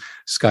things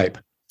Skype.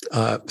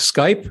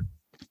 Skype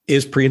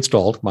is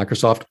pre-installed.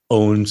 Microsoft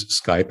owns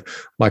Skype.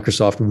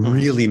 Microsoft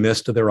really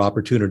missed their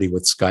opportunity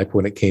with Skype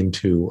when it came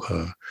to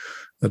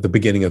at the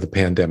beginning of the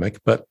pandemic,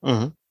 but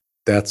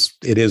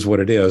it is what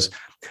it is.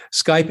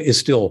 Skype is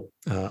still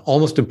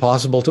almost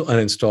impossible to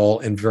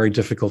uninstall and very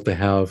difficult to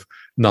have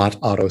not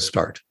auto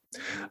start.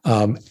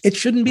 It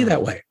shouldn't be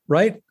that way,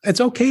 right? It's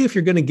okay if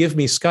you're going to give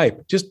me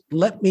Skype. Just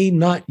let me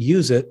not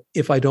use it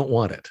if I don't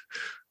want it.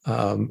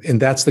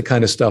 And that's the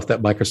kind of stuff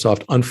that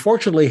Microsoft,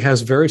 unfortunately,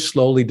 has very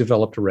slowly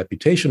developed a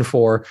reputation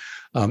for.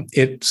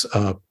 It's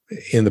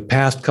in the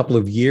past couple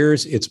of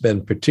years, it's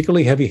been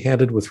particularly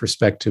heavy-handed with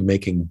respect to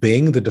making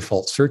Bing the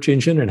default search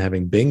engine and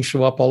having Bing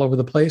show up all over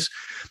the place.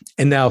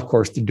 And now, of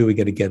course, they're doing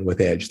it again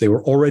with Edge. They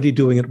were already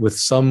doing it with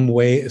some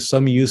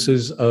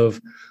uses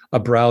of a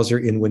browser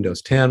in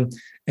Windows 10.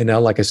 And now,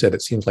 like I said,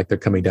 it seems like they're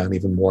coming down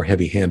even more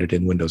heavy-handed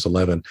in Windows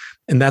 11.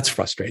 And that's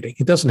frustrating.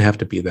 It doesn't have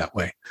to be that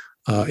way.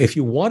 If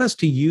you want us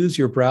to use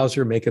your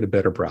browser, make it a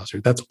better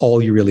browser. That's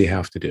all you really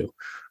have to do.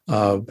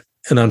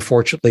 And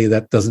unfortunately,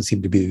 that doesn't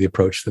seem to be the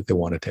approach that they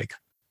want to take.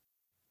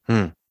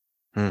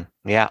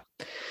 Yeah.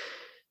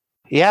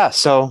 Yeah.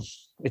 So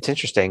it's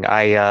interesting.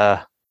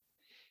 I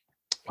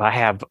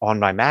have on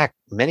my Mac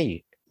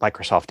many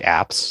Microsoft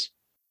apps.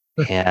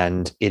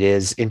 And it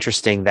is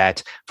interesting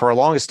that for the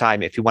longest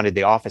time, if you wanted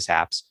the Office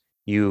apps,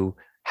 you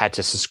had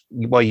to,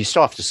 you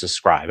still have to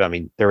subscribe. I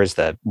mean, there is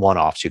the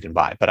one-offs you can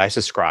buy, but I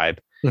subscribe,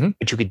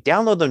 but you could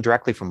download them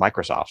directly from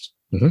Microsoft,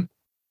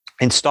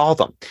 install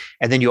them.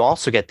 And then you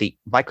also get the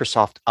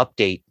Microsoft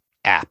Update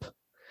app,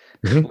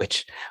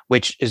 which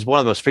is one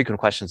of the most frequent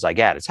questions I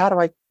get. It's how do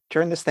I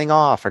turn this thing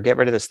off or get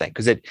rid of this thing?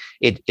 Because it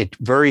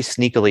very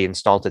sneakily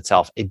installs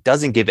itself. It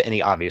doesn't give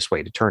any obvious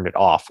way to turn it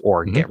off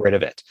or get rid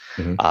of it.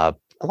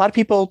 A lot of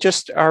people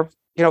just are,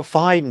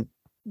 fine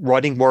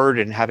running Word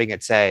and having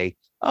it say,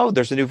 oh,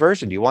 there's a new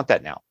version. Do you want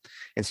that now?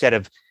 Instead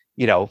of,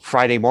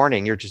 Friday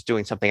morning, you're just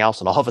doing something else.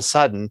 And all of a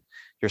sudden,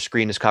 your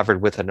screen is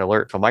covered with an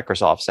alert from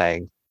Microsoft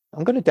saying,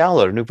 I'm going to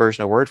download a new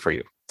version of Word for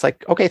you. It's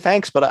like, okay,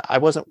 thanks, but I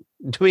wasn't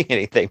doing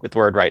anything with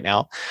Word right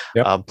now.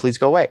 Yep. Please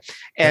go away.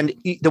 And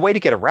the way to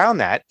get around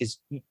that is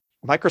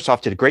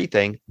Microsoft did a great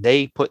thing.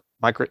 They put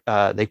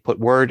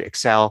Word,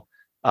 Excel,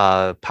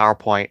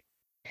 PowerPoint,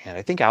 and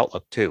I think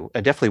Outlook too,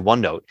 and definitely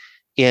OneNote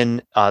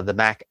in the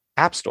Mac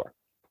App Store.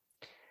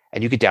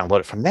 And you could download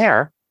it from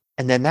there.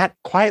 And then that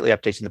quietly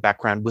updates in the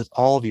background with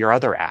all of your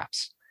other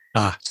apps.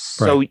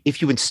 So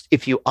if you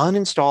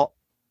uninstall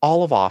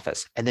all of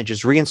Office and then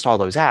just reinstall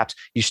those apps,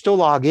 you still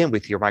log in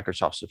with your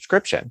Microsoft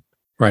subscription.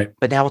 Right.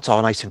 But now it's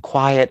all nice and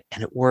quiet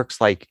and it works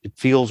it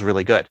feels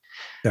really good.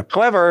 Yep.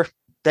 However,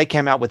 they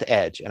came out with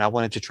Edge and I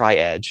wanted to try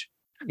Edge,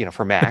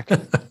 for Mac.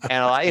 And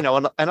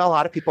and a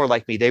lot of people are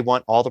like me. They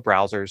want all the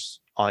browsers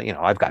on,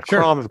 I've got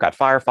Chrome, I've got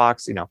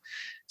Firefox,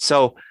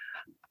 So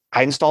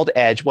I installed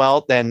Edge.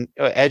 Well, then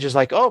Edge is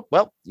like, oh,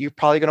 well, you're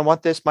probably going to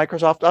want this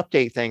Microsoft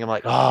Update thing. I'm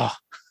like, oh,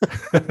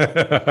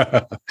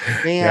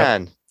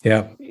 man.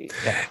 Yep.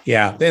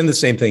 Yeah. And the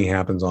same thing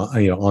happens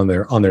on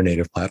their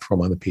native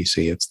platform on the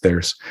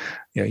PC.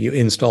 You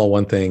install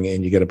one thing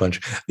and you get a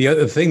bunch. The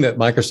other thing that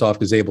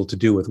Microsoft is able to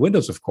do with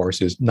Windows, of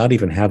course, is not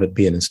even have it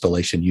be an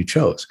installation you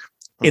chose.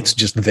 It's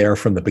just there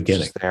from the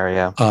beginning. Just there,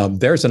 yeah.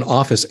 There's an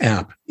Office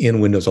app in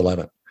Windows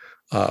 11.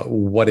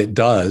 What it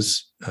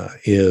does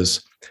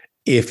is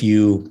if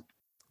you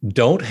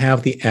don't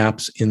have the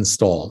apps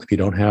installed, if you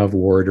don't have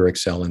Word or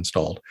Excel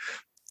installed,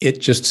 it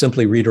just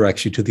simply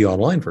redirects you to the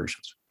online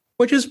versions,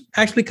 which is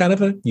actually kind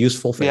of a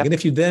useful thing. Yep. And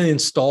if you then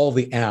install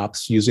the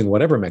apps using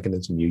whatever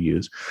mechanism you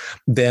use,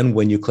 then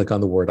when you click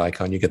on the Word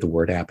icon, you get the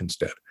Word app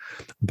instead.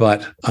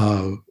 But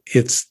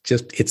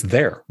it's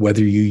there,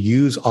 whether you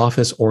use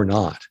Office or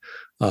not.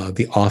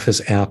 The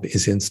Office app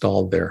is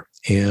installed there.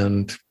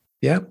 And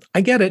yeah,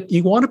 I get it.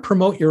 You want to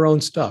promote your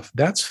own stuff.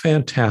 That's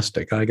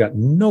fantastic. I got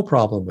no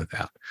problem with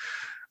that.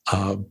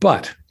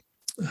 But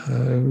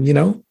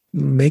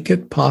make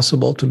it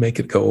possible to make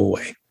it go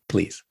away,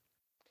 please.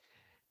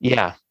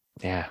 Yeah.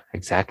 Yeah,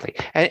 exactly.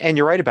 And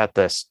you're right about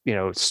this,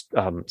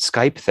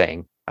 Skype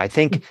thing. I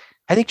think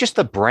just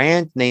the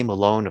brand name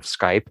alone of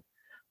Skype,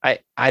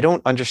 I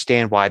don't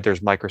understand why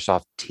there's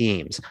Microsoft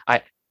Teams.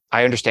 I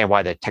understand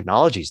why the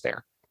technology's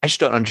there. I just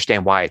don't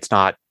understand why it's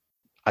not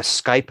a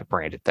Skype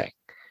branded thing.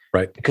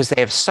 Right. Because they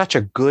have such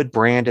a good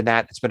brand in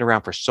that. It's been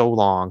around for so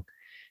long.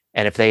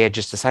 And if they had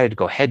just decided to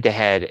go head to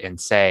head and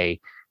say,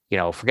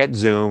 forget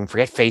Zoom,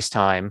 forget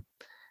FaceTime,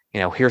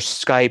 here's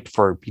Skype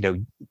for,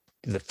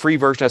 the free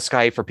version of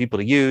Skype for people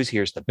to use.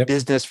 Here's the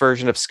business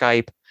version of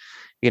Skype.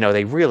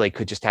 They really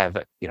could just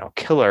have,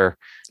 killer,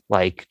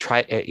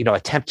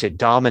 attempt to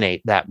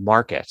dominate that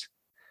market.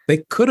 They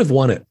could have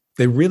won it.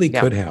 They really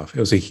could have. It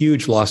was a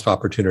huge lost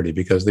opportunity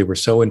because they were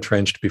so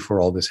entrenched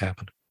before all this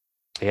happened.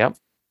 Yep.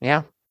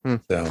 Yeah.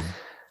 So,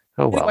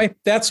 oh well. Anyway,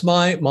 that's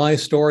my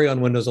story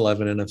on Windows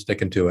 11, and I'm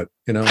sticking to it.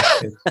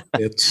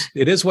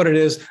 It is what it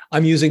is.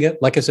 I'm using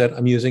it. Like I said,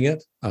 I'm using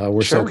it.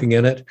 We're soaking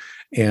in it,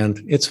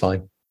 and it's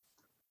fine.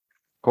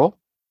 Cool.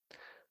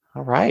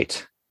 All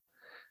right.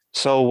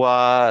 So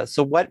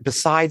what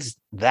besides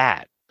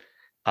that?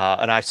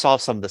 And I saw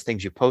some of the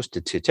things you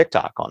posted to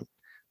TikTok on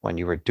when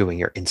you were doing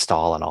your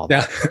install and all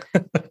that.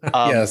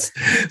 Yes,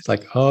 it's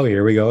like, oh,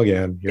 here we go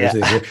again. Here's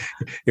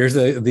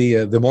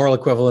the moral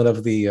equivalent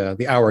of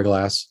the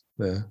hourglass.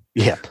 The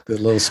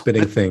little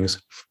spinning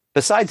things.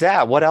 Besides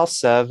that, what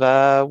else?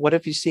 What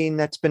have you seen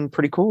that's been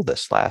pretty cool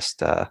this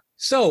last?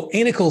 So,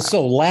 ain't it cool?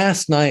 So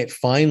last night,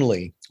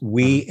 finally,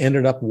 we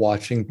ended up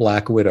watching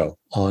Black Widow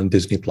on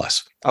Disney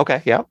Plus.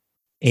 Okay, yeah.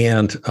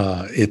 And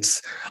I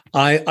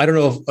don't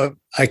know if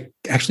I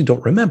actually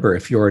don't remember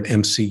if you're an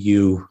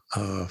MCU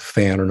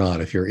fan or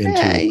not. If you're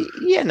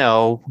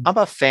into, I'm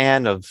a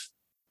fan of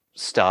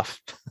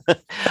stuff.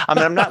 I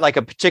mean, I'm not like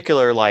a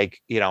particular Marvel,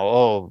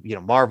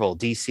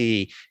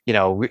 DC,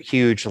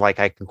 huge, like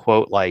I can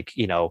quote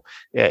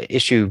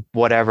issue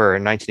whatever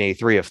in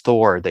 1983 of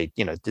Thor. They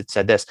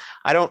said this.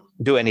 I don't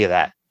do any of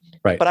that.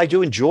 Right. But I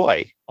do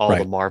enjoy all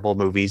the Marvel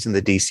movies and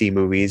the DC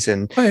movies.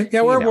 And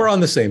we're on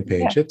the same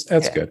page.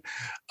 That's good.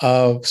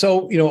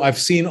 So, I've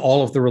seen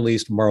all of the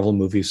released Marvel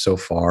movies so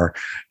far,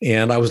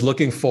 and I was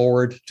looking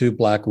forward to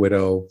Black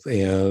Widow.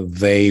 And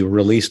they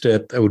released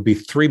it. It would be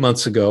 3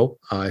 months ago.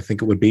 I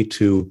think it would be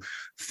to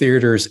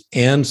theaters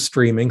and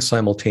streaming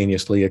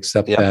simultaneously,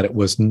 except that it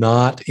was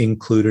not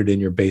included in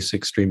your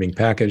basic streaming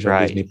package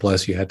on Disney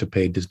Plus. You had to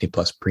pay Disney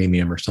Plus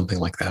Premium or something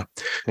like that,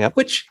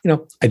 which,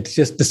 I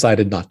just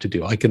decided not to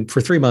do. I can,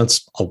 for 3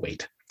 months, I'll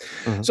wait.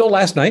 Mm-hmm. So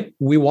last night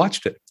we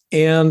watched it,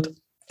 and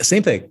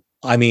same thing.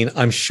 I mean,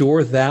 I'm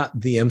sure that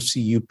the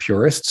MCU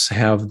purists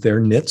have their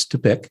nits to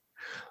pick,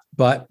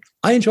 but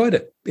I enjoyed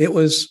it. It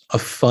was a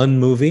fun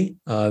movie.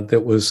 There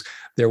was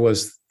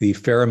the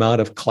fair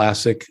amount of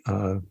classic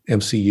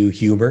MCU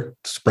humor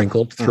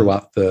sprinkled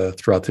throughout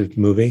the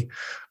movie.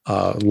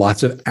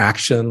 Lots of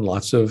action,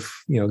 lots of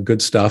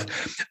good stuff.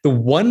 The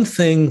one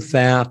thing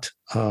that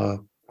I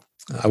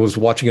was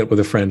watching it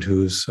with a friend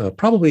who's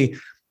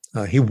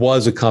he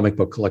was a comic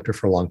book collector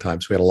for a long time,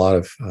 so we had a lot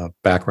of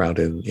background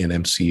in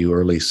MCU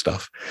early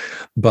stuff.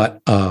 But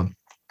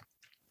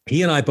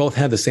he and I both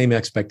had the same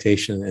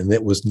expectation, and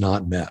it was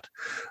not met.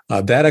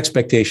 That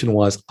expectation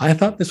was, I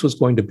thought this was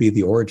going to be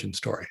the origin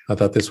story. I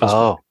thought this was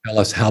going to tell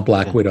us how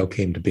Black Widow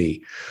came to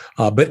be.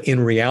 But in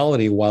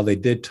reality, while they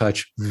did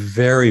touch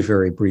very,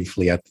 very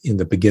briefly in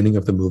the beginning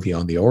of the movie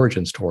on the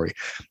origin story,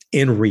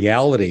 in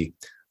reality,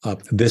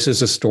 this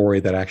is a story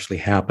that actually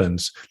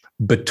happens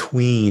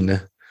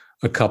between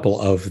a couple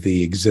of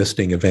the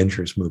existing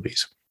Avengers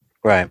movies.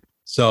 Right.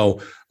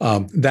 So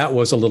that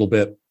was a little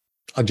bit,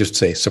 I'll just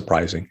say,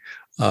 surprising.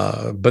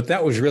 But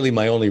that was really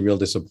my only real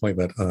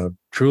disappointment.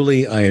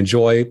 Truly, I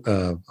enjoy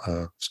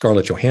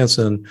Scarlett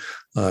Johansson.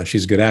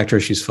 She's a good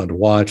actress. She's fun to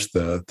watch.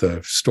 The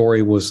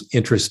story was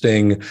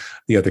interesting.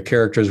 The other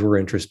characters were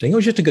interesting. It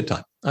was just a good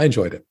time. I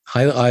enjoyed it.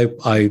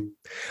 I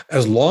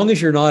as long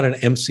as you're not an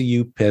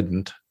MCU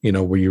pedant,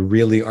 where you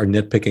really are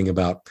nitpicking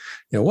about,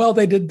 well,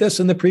 they did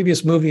this in the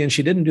previous movie and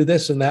she didn't do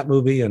this in that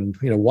movie. And,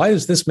 why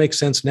does this make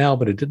sense now,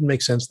 but it didn't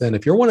make sense then?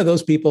 If you're one of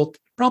those people,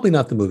 probably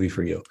not the movie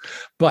for you.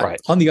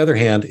 But on the other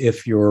hand,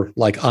 if you're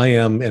like I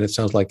am, and it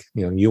sounds like,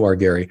 you are,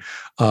 Gary,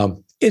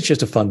 it's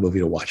just a fun movie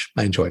to watch.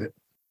 I enjoyed it.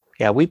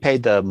 Yeah, we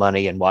paid the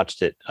money and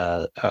watched it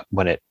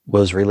when it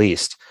was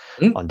released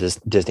on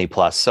Disney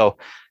Plus. So,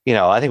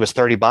 I think it was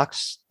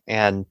 $30.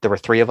 And there were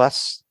 3 of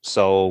us,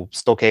 so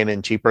still came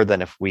in cheaper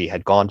than if we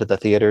had gone to the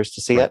theaters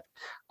to see it.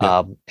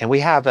 Yeah. And we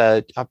have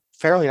a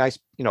fairly nice,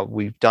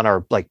 we've done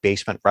our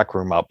basement rec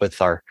room up with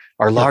our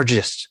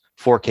largest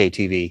 4K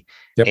TV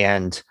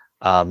and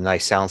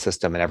nice sound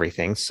system and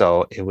everything.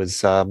 So it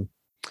was, we've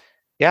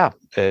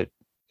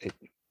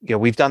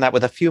done that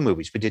with a few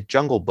movies. We did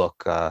Jungle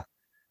Book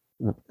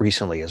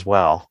recently as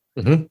well.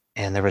 Mm-hmm.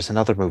 And there was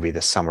another movie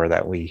this summer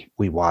that we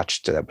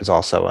watched that was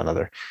also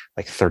another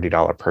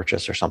 $30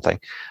 purchase or something.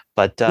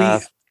 But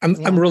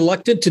I'm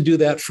reluctant to do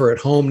that for at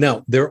home.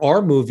 Now, there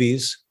are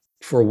movies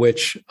for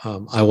which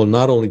I will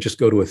not only just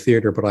go to a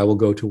theater, but I will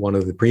go to one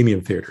of the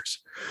premium theaters.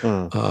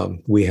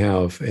 We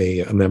have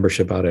a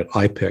membership out at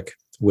iPic,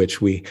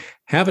 which we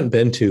haven't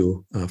been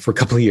to for a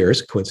couple of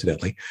years,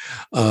 coincidentally.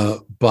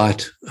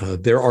 But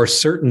there are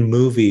certain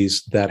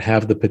movies that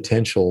have the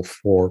potential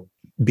for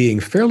being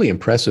fairly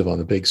impressive on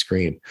the big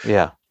screen.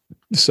 Yeah.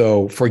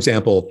 So, for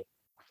example,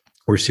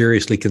 we're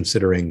seriously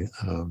considering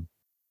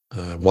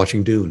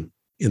watching Dune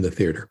in the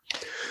theater,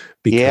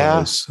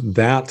 because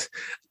that,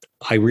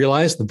 I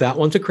realize that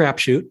one's a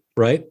crapshoot,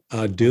 right?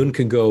 Dune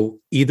can go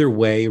either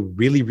way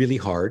really, really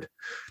hard,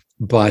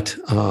 but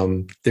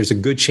there's a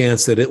good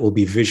chance that it will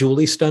be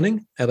visually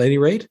stunning at any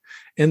rate,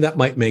 and that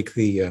might make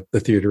the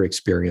theater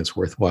experience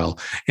worthwhile.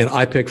 And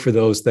I pick, for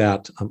those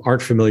that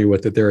aren't familiar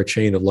with it, they're a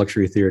chain of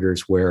luxury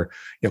theaters where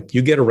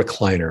you get a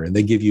recliner and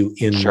they give you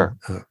in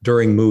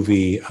during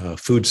movie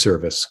food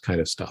service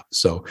kind of stuff.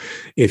 So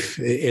if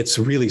it's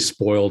really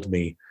spoiled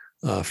me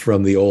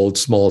from the old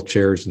small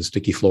chairs and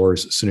sticky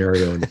floors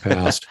scenario in the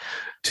past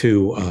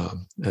to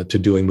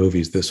doing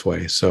movies this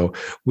way. So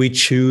we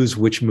choose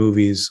which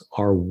movies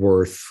are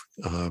worth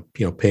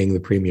paying the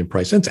premium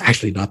price. And it's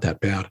actually not that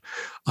bad,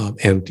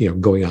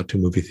 and going out to a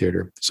movie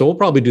theater. So we'll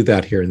probably do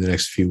that here in the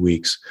next few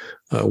weeks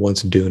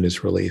once Dune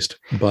is released.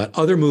 But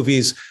other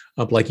movies,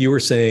 like you were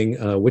saying,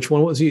 which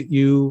one was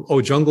you?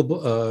 Oh, Jungle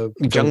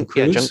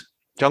Cruise. Yeah,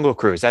 Jungle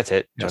Cruise. That's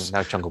it. Yes.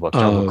 Not Jungle Book.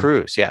 Jungle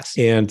Cruise. Yes.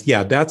 And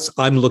yeah,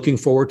 I'm looking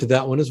forward to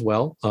that one as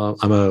well.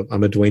 I'm a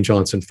Dwayne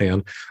Johnson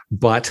fan,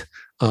 but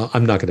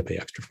I'm not going to pay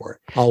extra for it.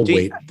 I'll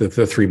wait the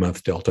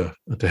 3-month delta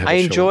to have. I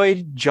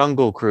enjoyed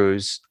Jungle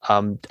Cruise.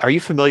 Are you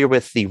familiar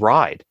with the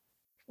ride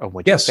of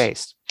which it's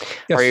based?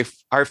 Yes.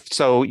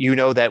 So you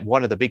know that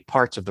one of the big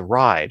parts of the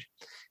ride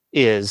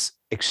is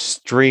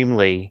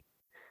extremely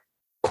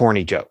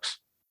corny jokes.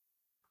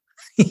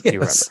 Yes. You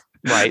remember,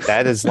 right?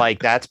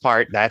 That's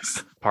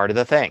part of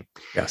the thing.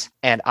 Yes.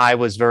 And I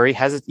was very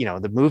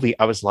hesitant. The movie,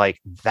 I was like,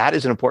 that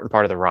is an important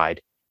part of the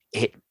ride.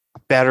 It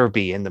better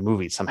be in the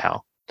movie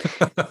somehow.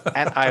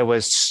 And I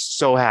was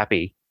so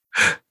happy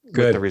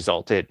with the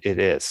result. It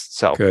is.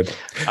 So good.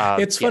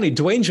 It's funny.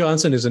 Dwayne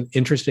Johnson is an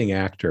interesting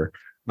actor.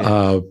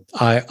 Yeah.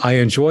 I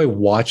enjoy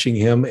watching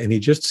him, and he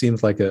just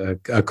seems like a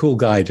cool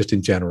guy just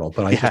in general.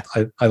 But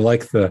I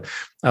like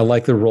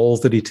the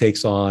roles that he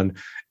takes on,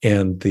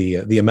 and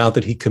the amount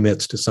that he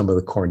commits to some of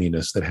the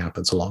corniness that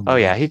happens along the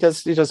way. Yeah, he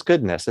does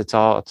goodness. It's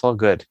all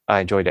good. I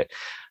enjoyed it.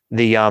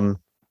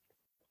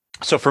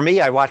 So for me,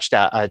 I watched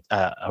a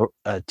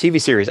TV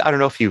series. I don't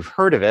know if you've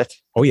heard of it.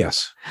 Oh,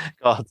 yes.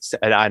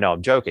 And I know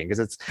I'm joking because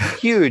it's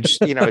huge.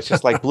 It's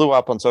just like blew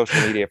up on social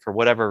media for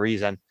whatever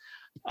reason.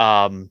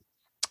 And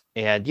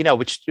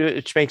which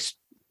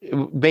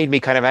made me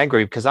kind of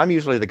angry, because I'm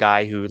usually the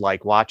guy who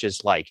watches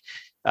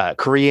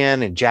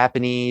Korean and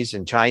Japanese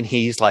and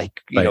Chinese,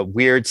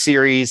 weird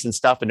series and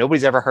stuff, and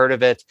nobody's ever heard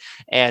of it.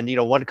 And,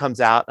 one comes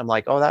out, I'm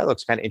like, oh, that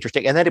looks kind of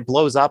interesting. And then it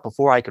blows up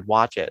before I could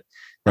watch it.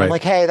 Right. I'm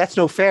like, hey, that's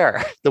no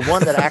fair. The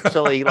one that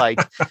actually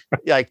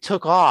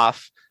took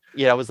off,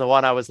 was the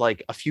one I was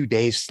a few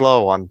days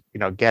slow on,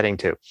 getting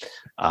to.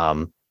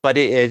 But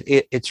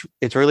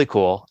it's really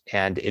cool.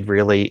 And it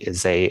really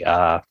is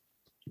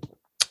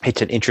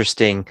it's an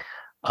interesting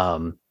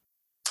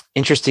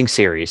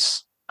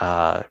series,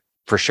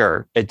 for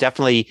sure. It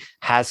definitely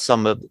has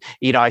some of,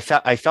 I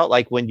felt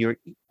like when you're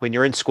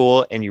in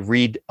school and you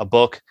read a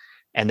book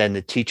and then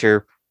the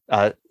teacher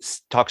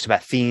talks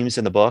about themes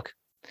in the book,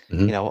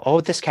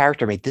 mm-hmm. This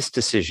character made this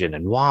decision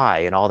and why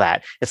and all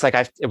that. It's like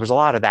there was a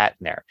lot of that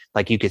in there.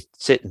 You could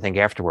sit and think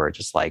afterwards,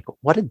 just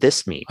what did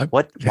this mean?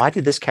 Why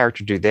did this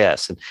character do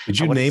this? And did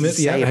you name it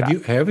yet? Have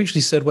you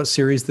actually said what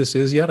series this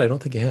is yet? I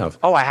don't think you have.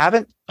 Oh, I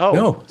haven't? Oh,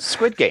 no.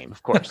 Squid Game,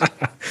 of course.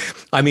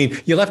 I mean,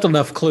 you left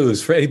enough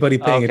clues for anybody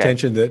paying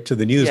attention to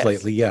the news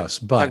lately. Yes,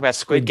 but talk about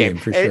Squid Game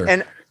for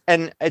sure.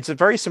 And it's a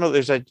very similar.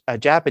 There's a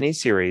Japanese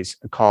series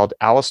called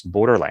Alice in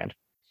Borderland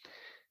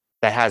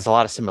that has a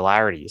lot of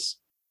similarities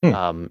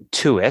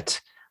to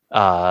it.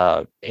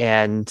 So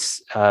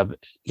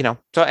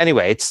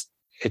anyway,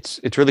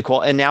 it's really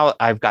cool. And now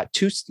I've got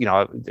two,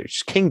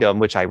 there's Kingdom,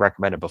 which I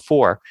recommended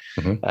before,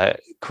 mm-hmm.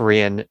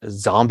 Korean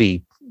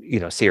zombie,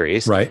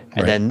 series. Right.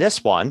 And then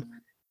this one.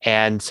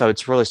 And so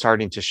it's really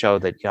starting to show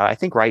that, I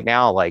think right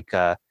now,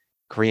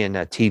 Korean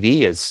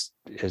TV is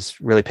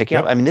really picking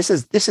up. I mean, this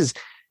is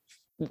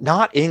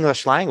not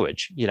English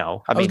language, I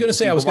was going to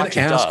say, I was going to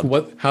ask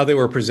how they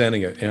were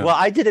presenting it. Yeah. Well,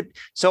 I did it.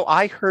 So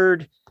I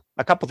heard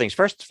a couple things.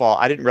 First of all,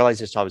 I didn't realize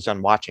this until I was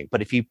done watching,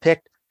 but if you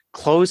pick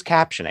closed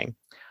captioning,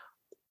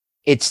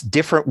 it's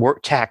different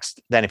word text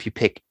than if you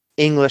pick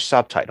English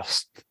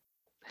subtitles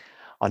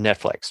on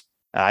Netflix.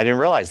 I didn't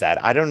realize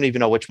that. I don't even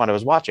know which one I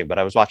was watching, but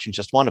I was watching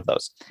just one of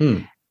those.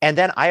 And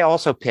then I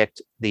also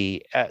picked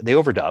the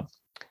overdub,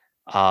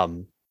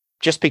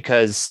 just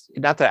because,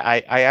 not that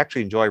I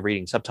actually enjoy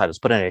reading subtitles,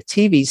 but in a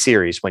TV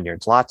series, when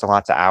there's lots and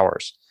lots of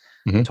hours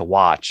mm-hmm. to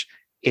watch,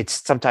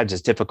 sometimes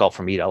it's difficult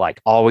for me to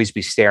always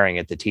be staring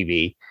at the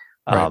TV.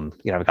 Right.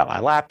 I've got my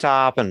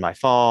laptop and my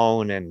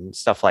phone and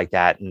stuff like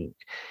that.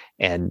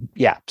 And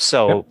yeah,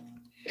 so,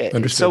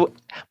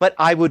 but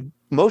I would,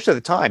 most of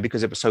the time,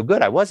 because it was so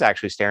good, I was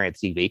actually staring at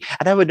the TV,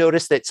 and I would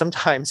notice that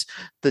sometimes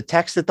the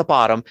text at the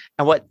bottom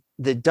and what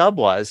the dub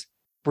were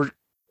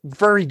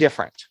very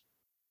different.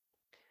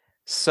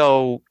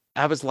 So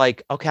I was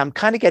like, okay, I'm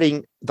kind of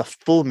getting the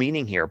full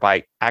meaning here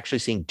by actually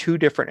seeing two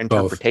different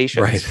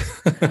interpretations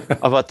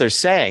of what they're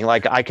saying.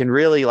 Like I can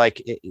really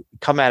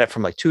come at it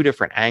from like two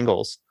different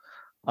angles.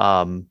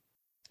 And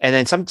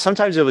then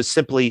sometimes it was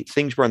simply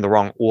things were in the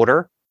wrong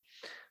order.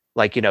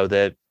 Like,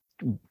 there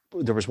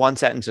was one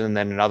sentence and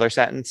then another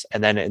sentence.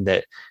 And then in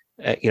the,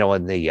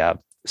 in the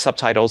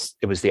subtitles,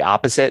 it was the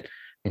opposite.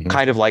 Mm-hmm.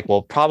 Kind of like,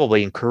 well,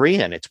 probably in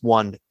Korean, it's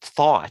one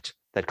thought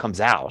that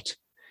comes out.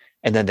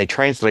 And then they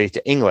translate it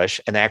to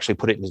English and they actually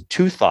put it into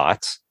two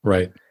thoughts.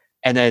 Right.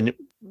 And then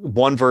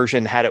one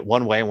version had it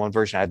one way and one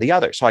version had the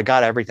other. So I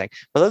got everything.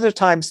 But other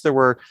times there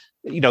were,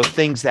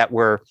 things that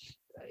were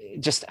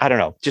just, I don't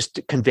know, just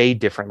conveyed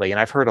differently. And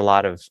I've heard a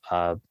lot of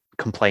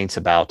complaints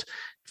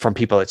from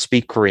people that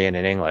speak Korean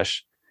and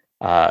English,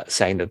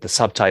 saying that the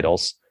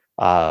subtitles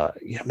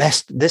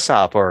messed this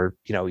up, or,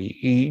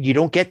 you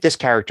don't get this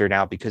character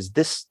now because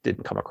this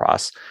didn't come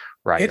across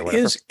right. It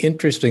is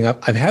interesting.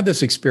 I've had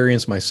this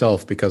experience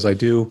myself because I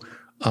do.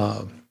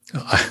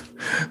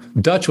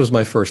 Dutch was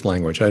my first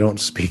language. I don't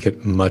speak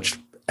it much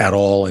at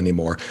all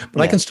anymore,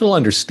 but I can still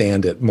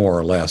understand it more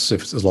or less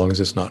as long as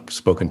it's not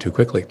spoken too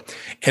quickly.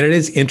 And it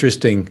is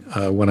interesting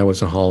when I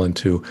was in Holland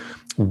to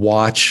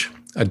watch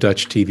a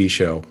Dutch TV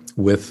show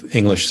with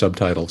English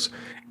subtitles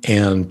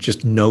and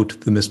just note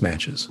the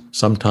mismatches.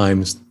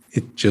 Sometimes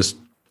it just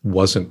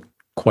wasn't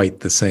quite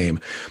the same.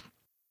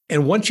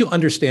 And once you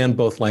understand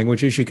both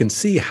languages, you can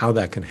see how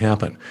that can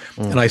happen.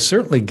 And I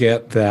certainly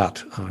get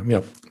that,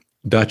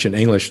 Dutch and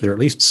English, they're at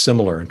least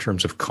similar in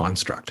terms of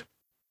construct.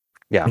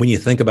 Yeah. When you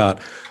think about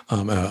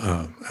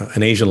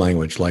an Asian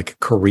language like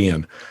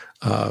Korean,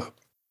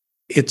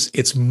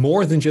 it's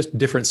more than just a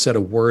different set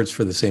of words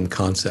for the same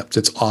concepts.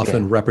 It's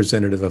often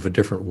representative of a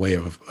different way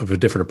of a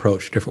different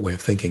approach, different way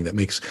of thinking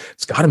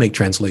it's got to make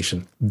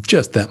translation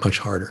just that much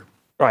harder.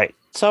 Right.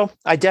 So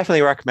I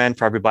definitely recommend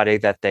for everybody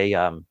that they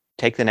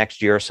take the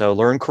next year or so,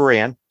 learn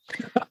Korean,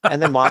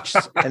 and then watch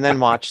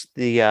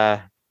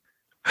the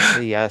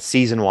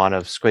season 1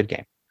 of Squid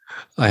Game.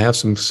 I have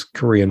some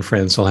Korean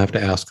friends. I'll have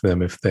to ask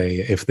them if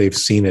they've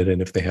seen it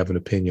and if they have an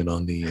opinion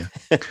on the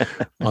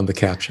on the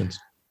captions.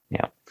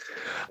 Yeah.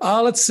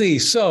 Let's see.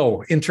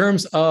 So, in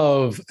terms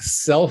of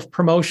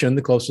self-promotion,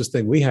 the closest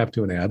thing we have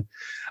to an ad,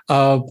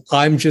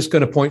 I'm just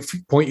going to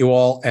point you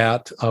all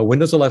at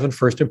Windows 11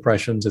 First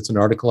Impressions. It's an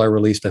article I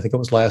released, I think it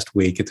was last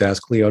week. It's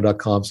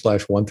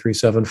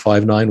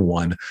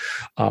askleo.com/137591.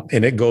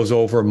 And it goes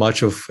over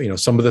much of,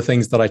 some of the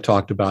things that I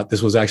talked about.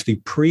 This was actually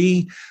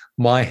pre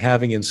my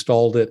having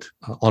installed it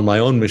on my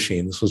own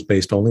machine. This was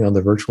based only on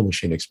the virtual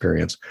machine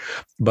experience,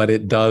 but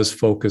it does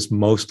focus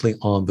mostly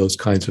on those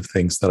kinds of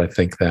things that I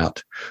think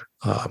that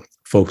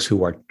folks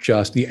who are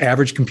just the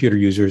average computer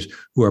users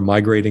who are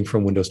migrating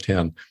from Windows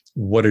 10,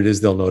 what it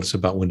is they'll notice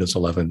about Windows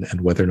 11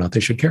 and whether or not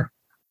they should care.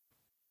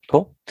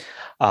 Cool.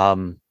 I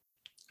don't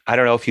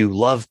know if you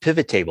love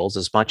pivot tables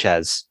as much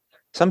as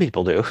some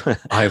people do.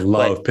 I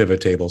love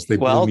pivot tables. They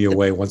blew me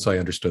away once I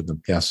understood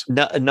them. Yes.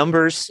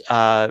 Numbers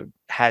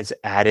has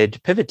added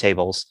pivot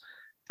tables.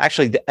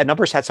 Actually,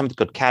 Numbers had something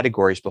called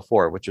categories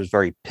before, which was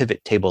very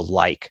pivot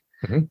table-like,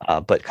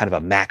 but kind of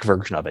a Mac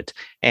version of it.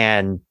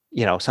 And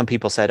some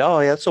people said, "Oh,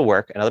 yeah, this will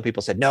work," and other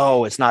people said,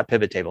 "No, it's not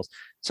pivot tables."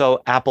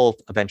 So Apple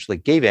eventually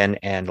gave in,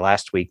 and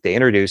last week they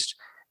introduced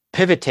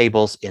pivot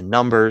tables in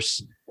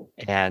Numbers.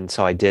 And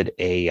so I did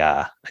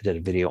a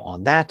video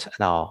on that, and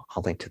I'll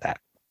link to that.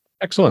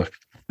 Excellent.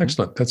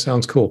 That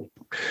sounds cool.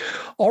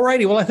 All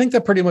righty. Well, I think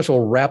that pretty much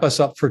will wrap us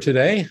up for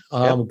today.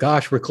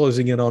 Gosh, we're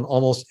closing in on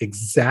almost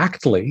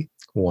exactly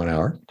 1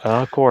 hour.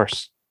 Of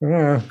course.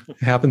 It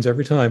happens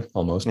every time,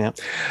 almost. Yeah.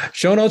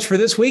 Show notes for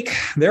this week,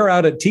 they're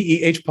out at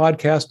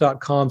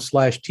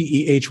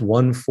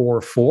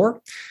tehpodcast.com/TEH144.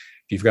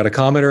 If you've got a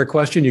comment or a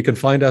question, you can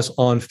find us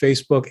on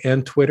Facebook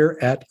and Twitter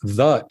at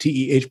the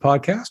TEH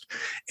Podcast.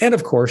 And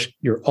of course,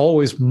 you're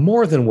always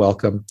more than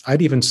welcome,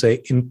 I'd even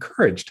say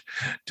encouraged,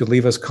 to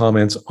leave us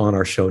comments on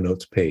our show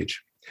notes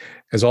page.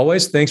 As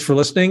always, thanks for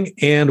listening,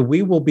 and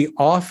we will be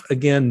off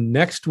again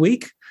next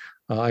week.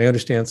 I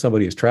understand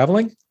somebody is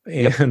traveling,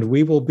 and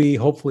we will be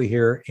hopefully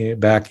here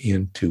back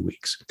in 2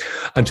 weeks.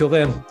 Until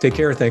then, take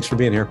care. Thanks for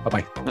being here.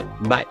 Bye-bye.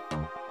 Bye.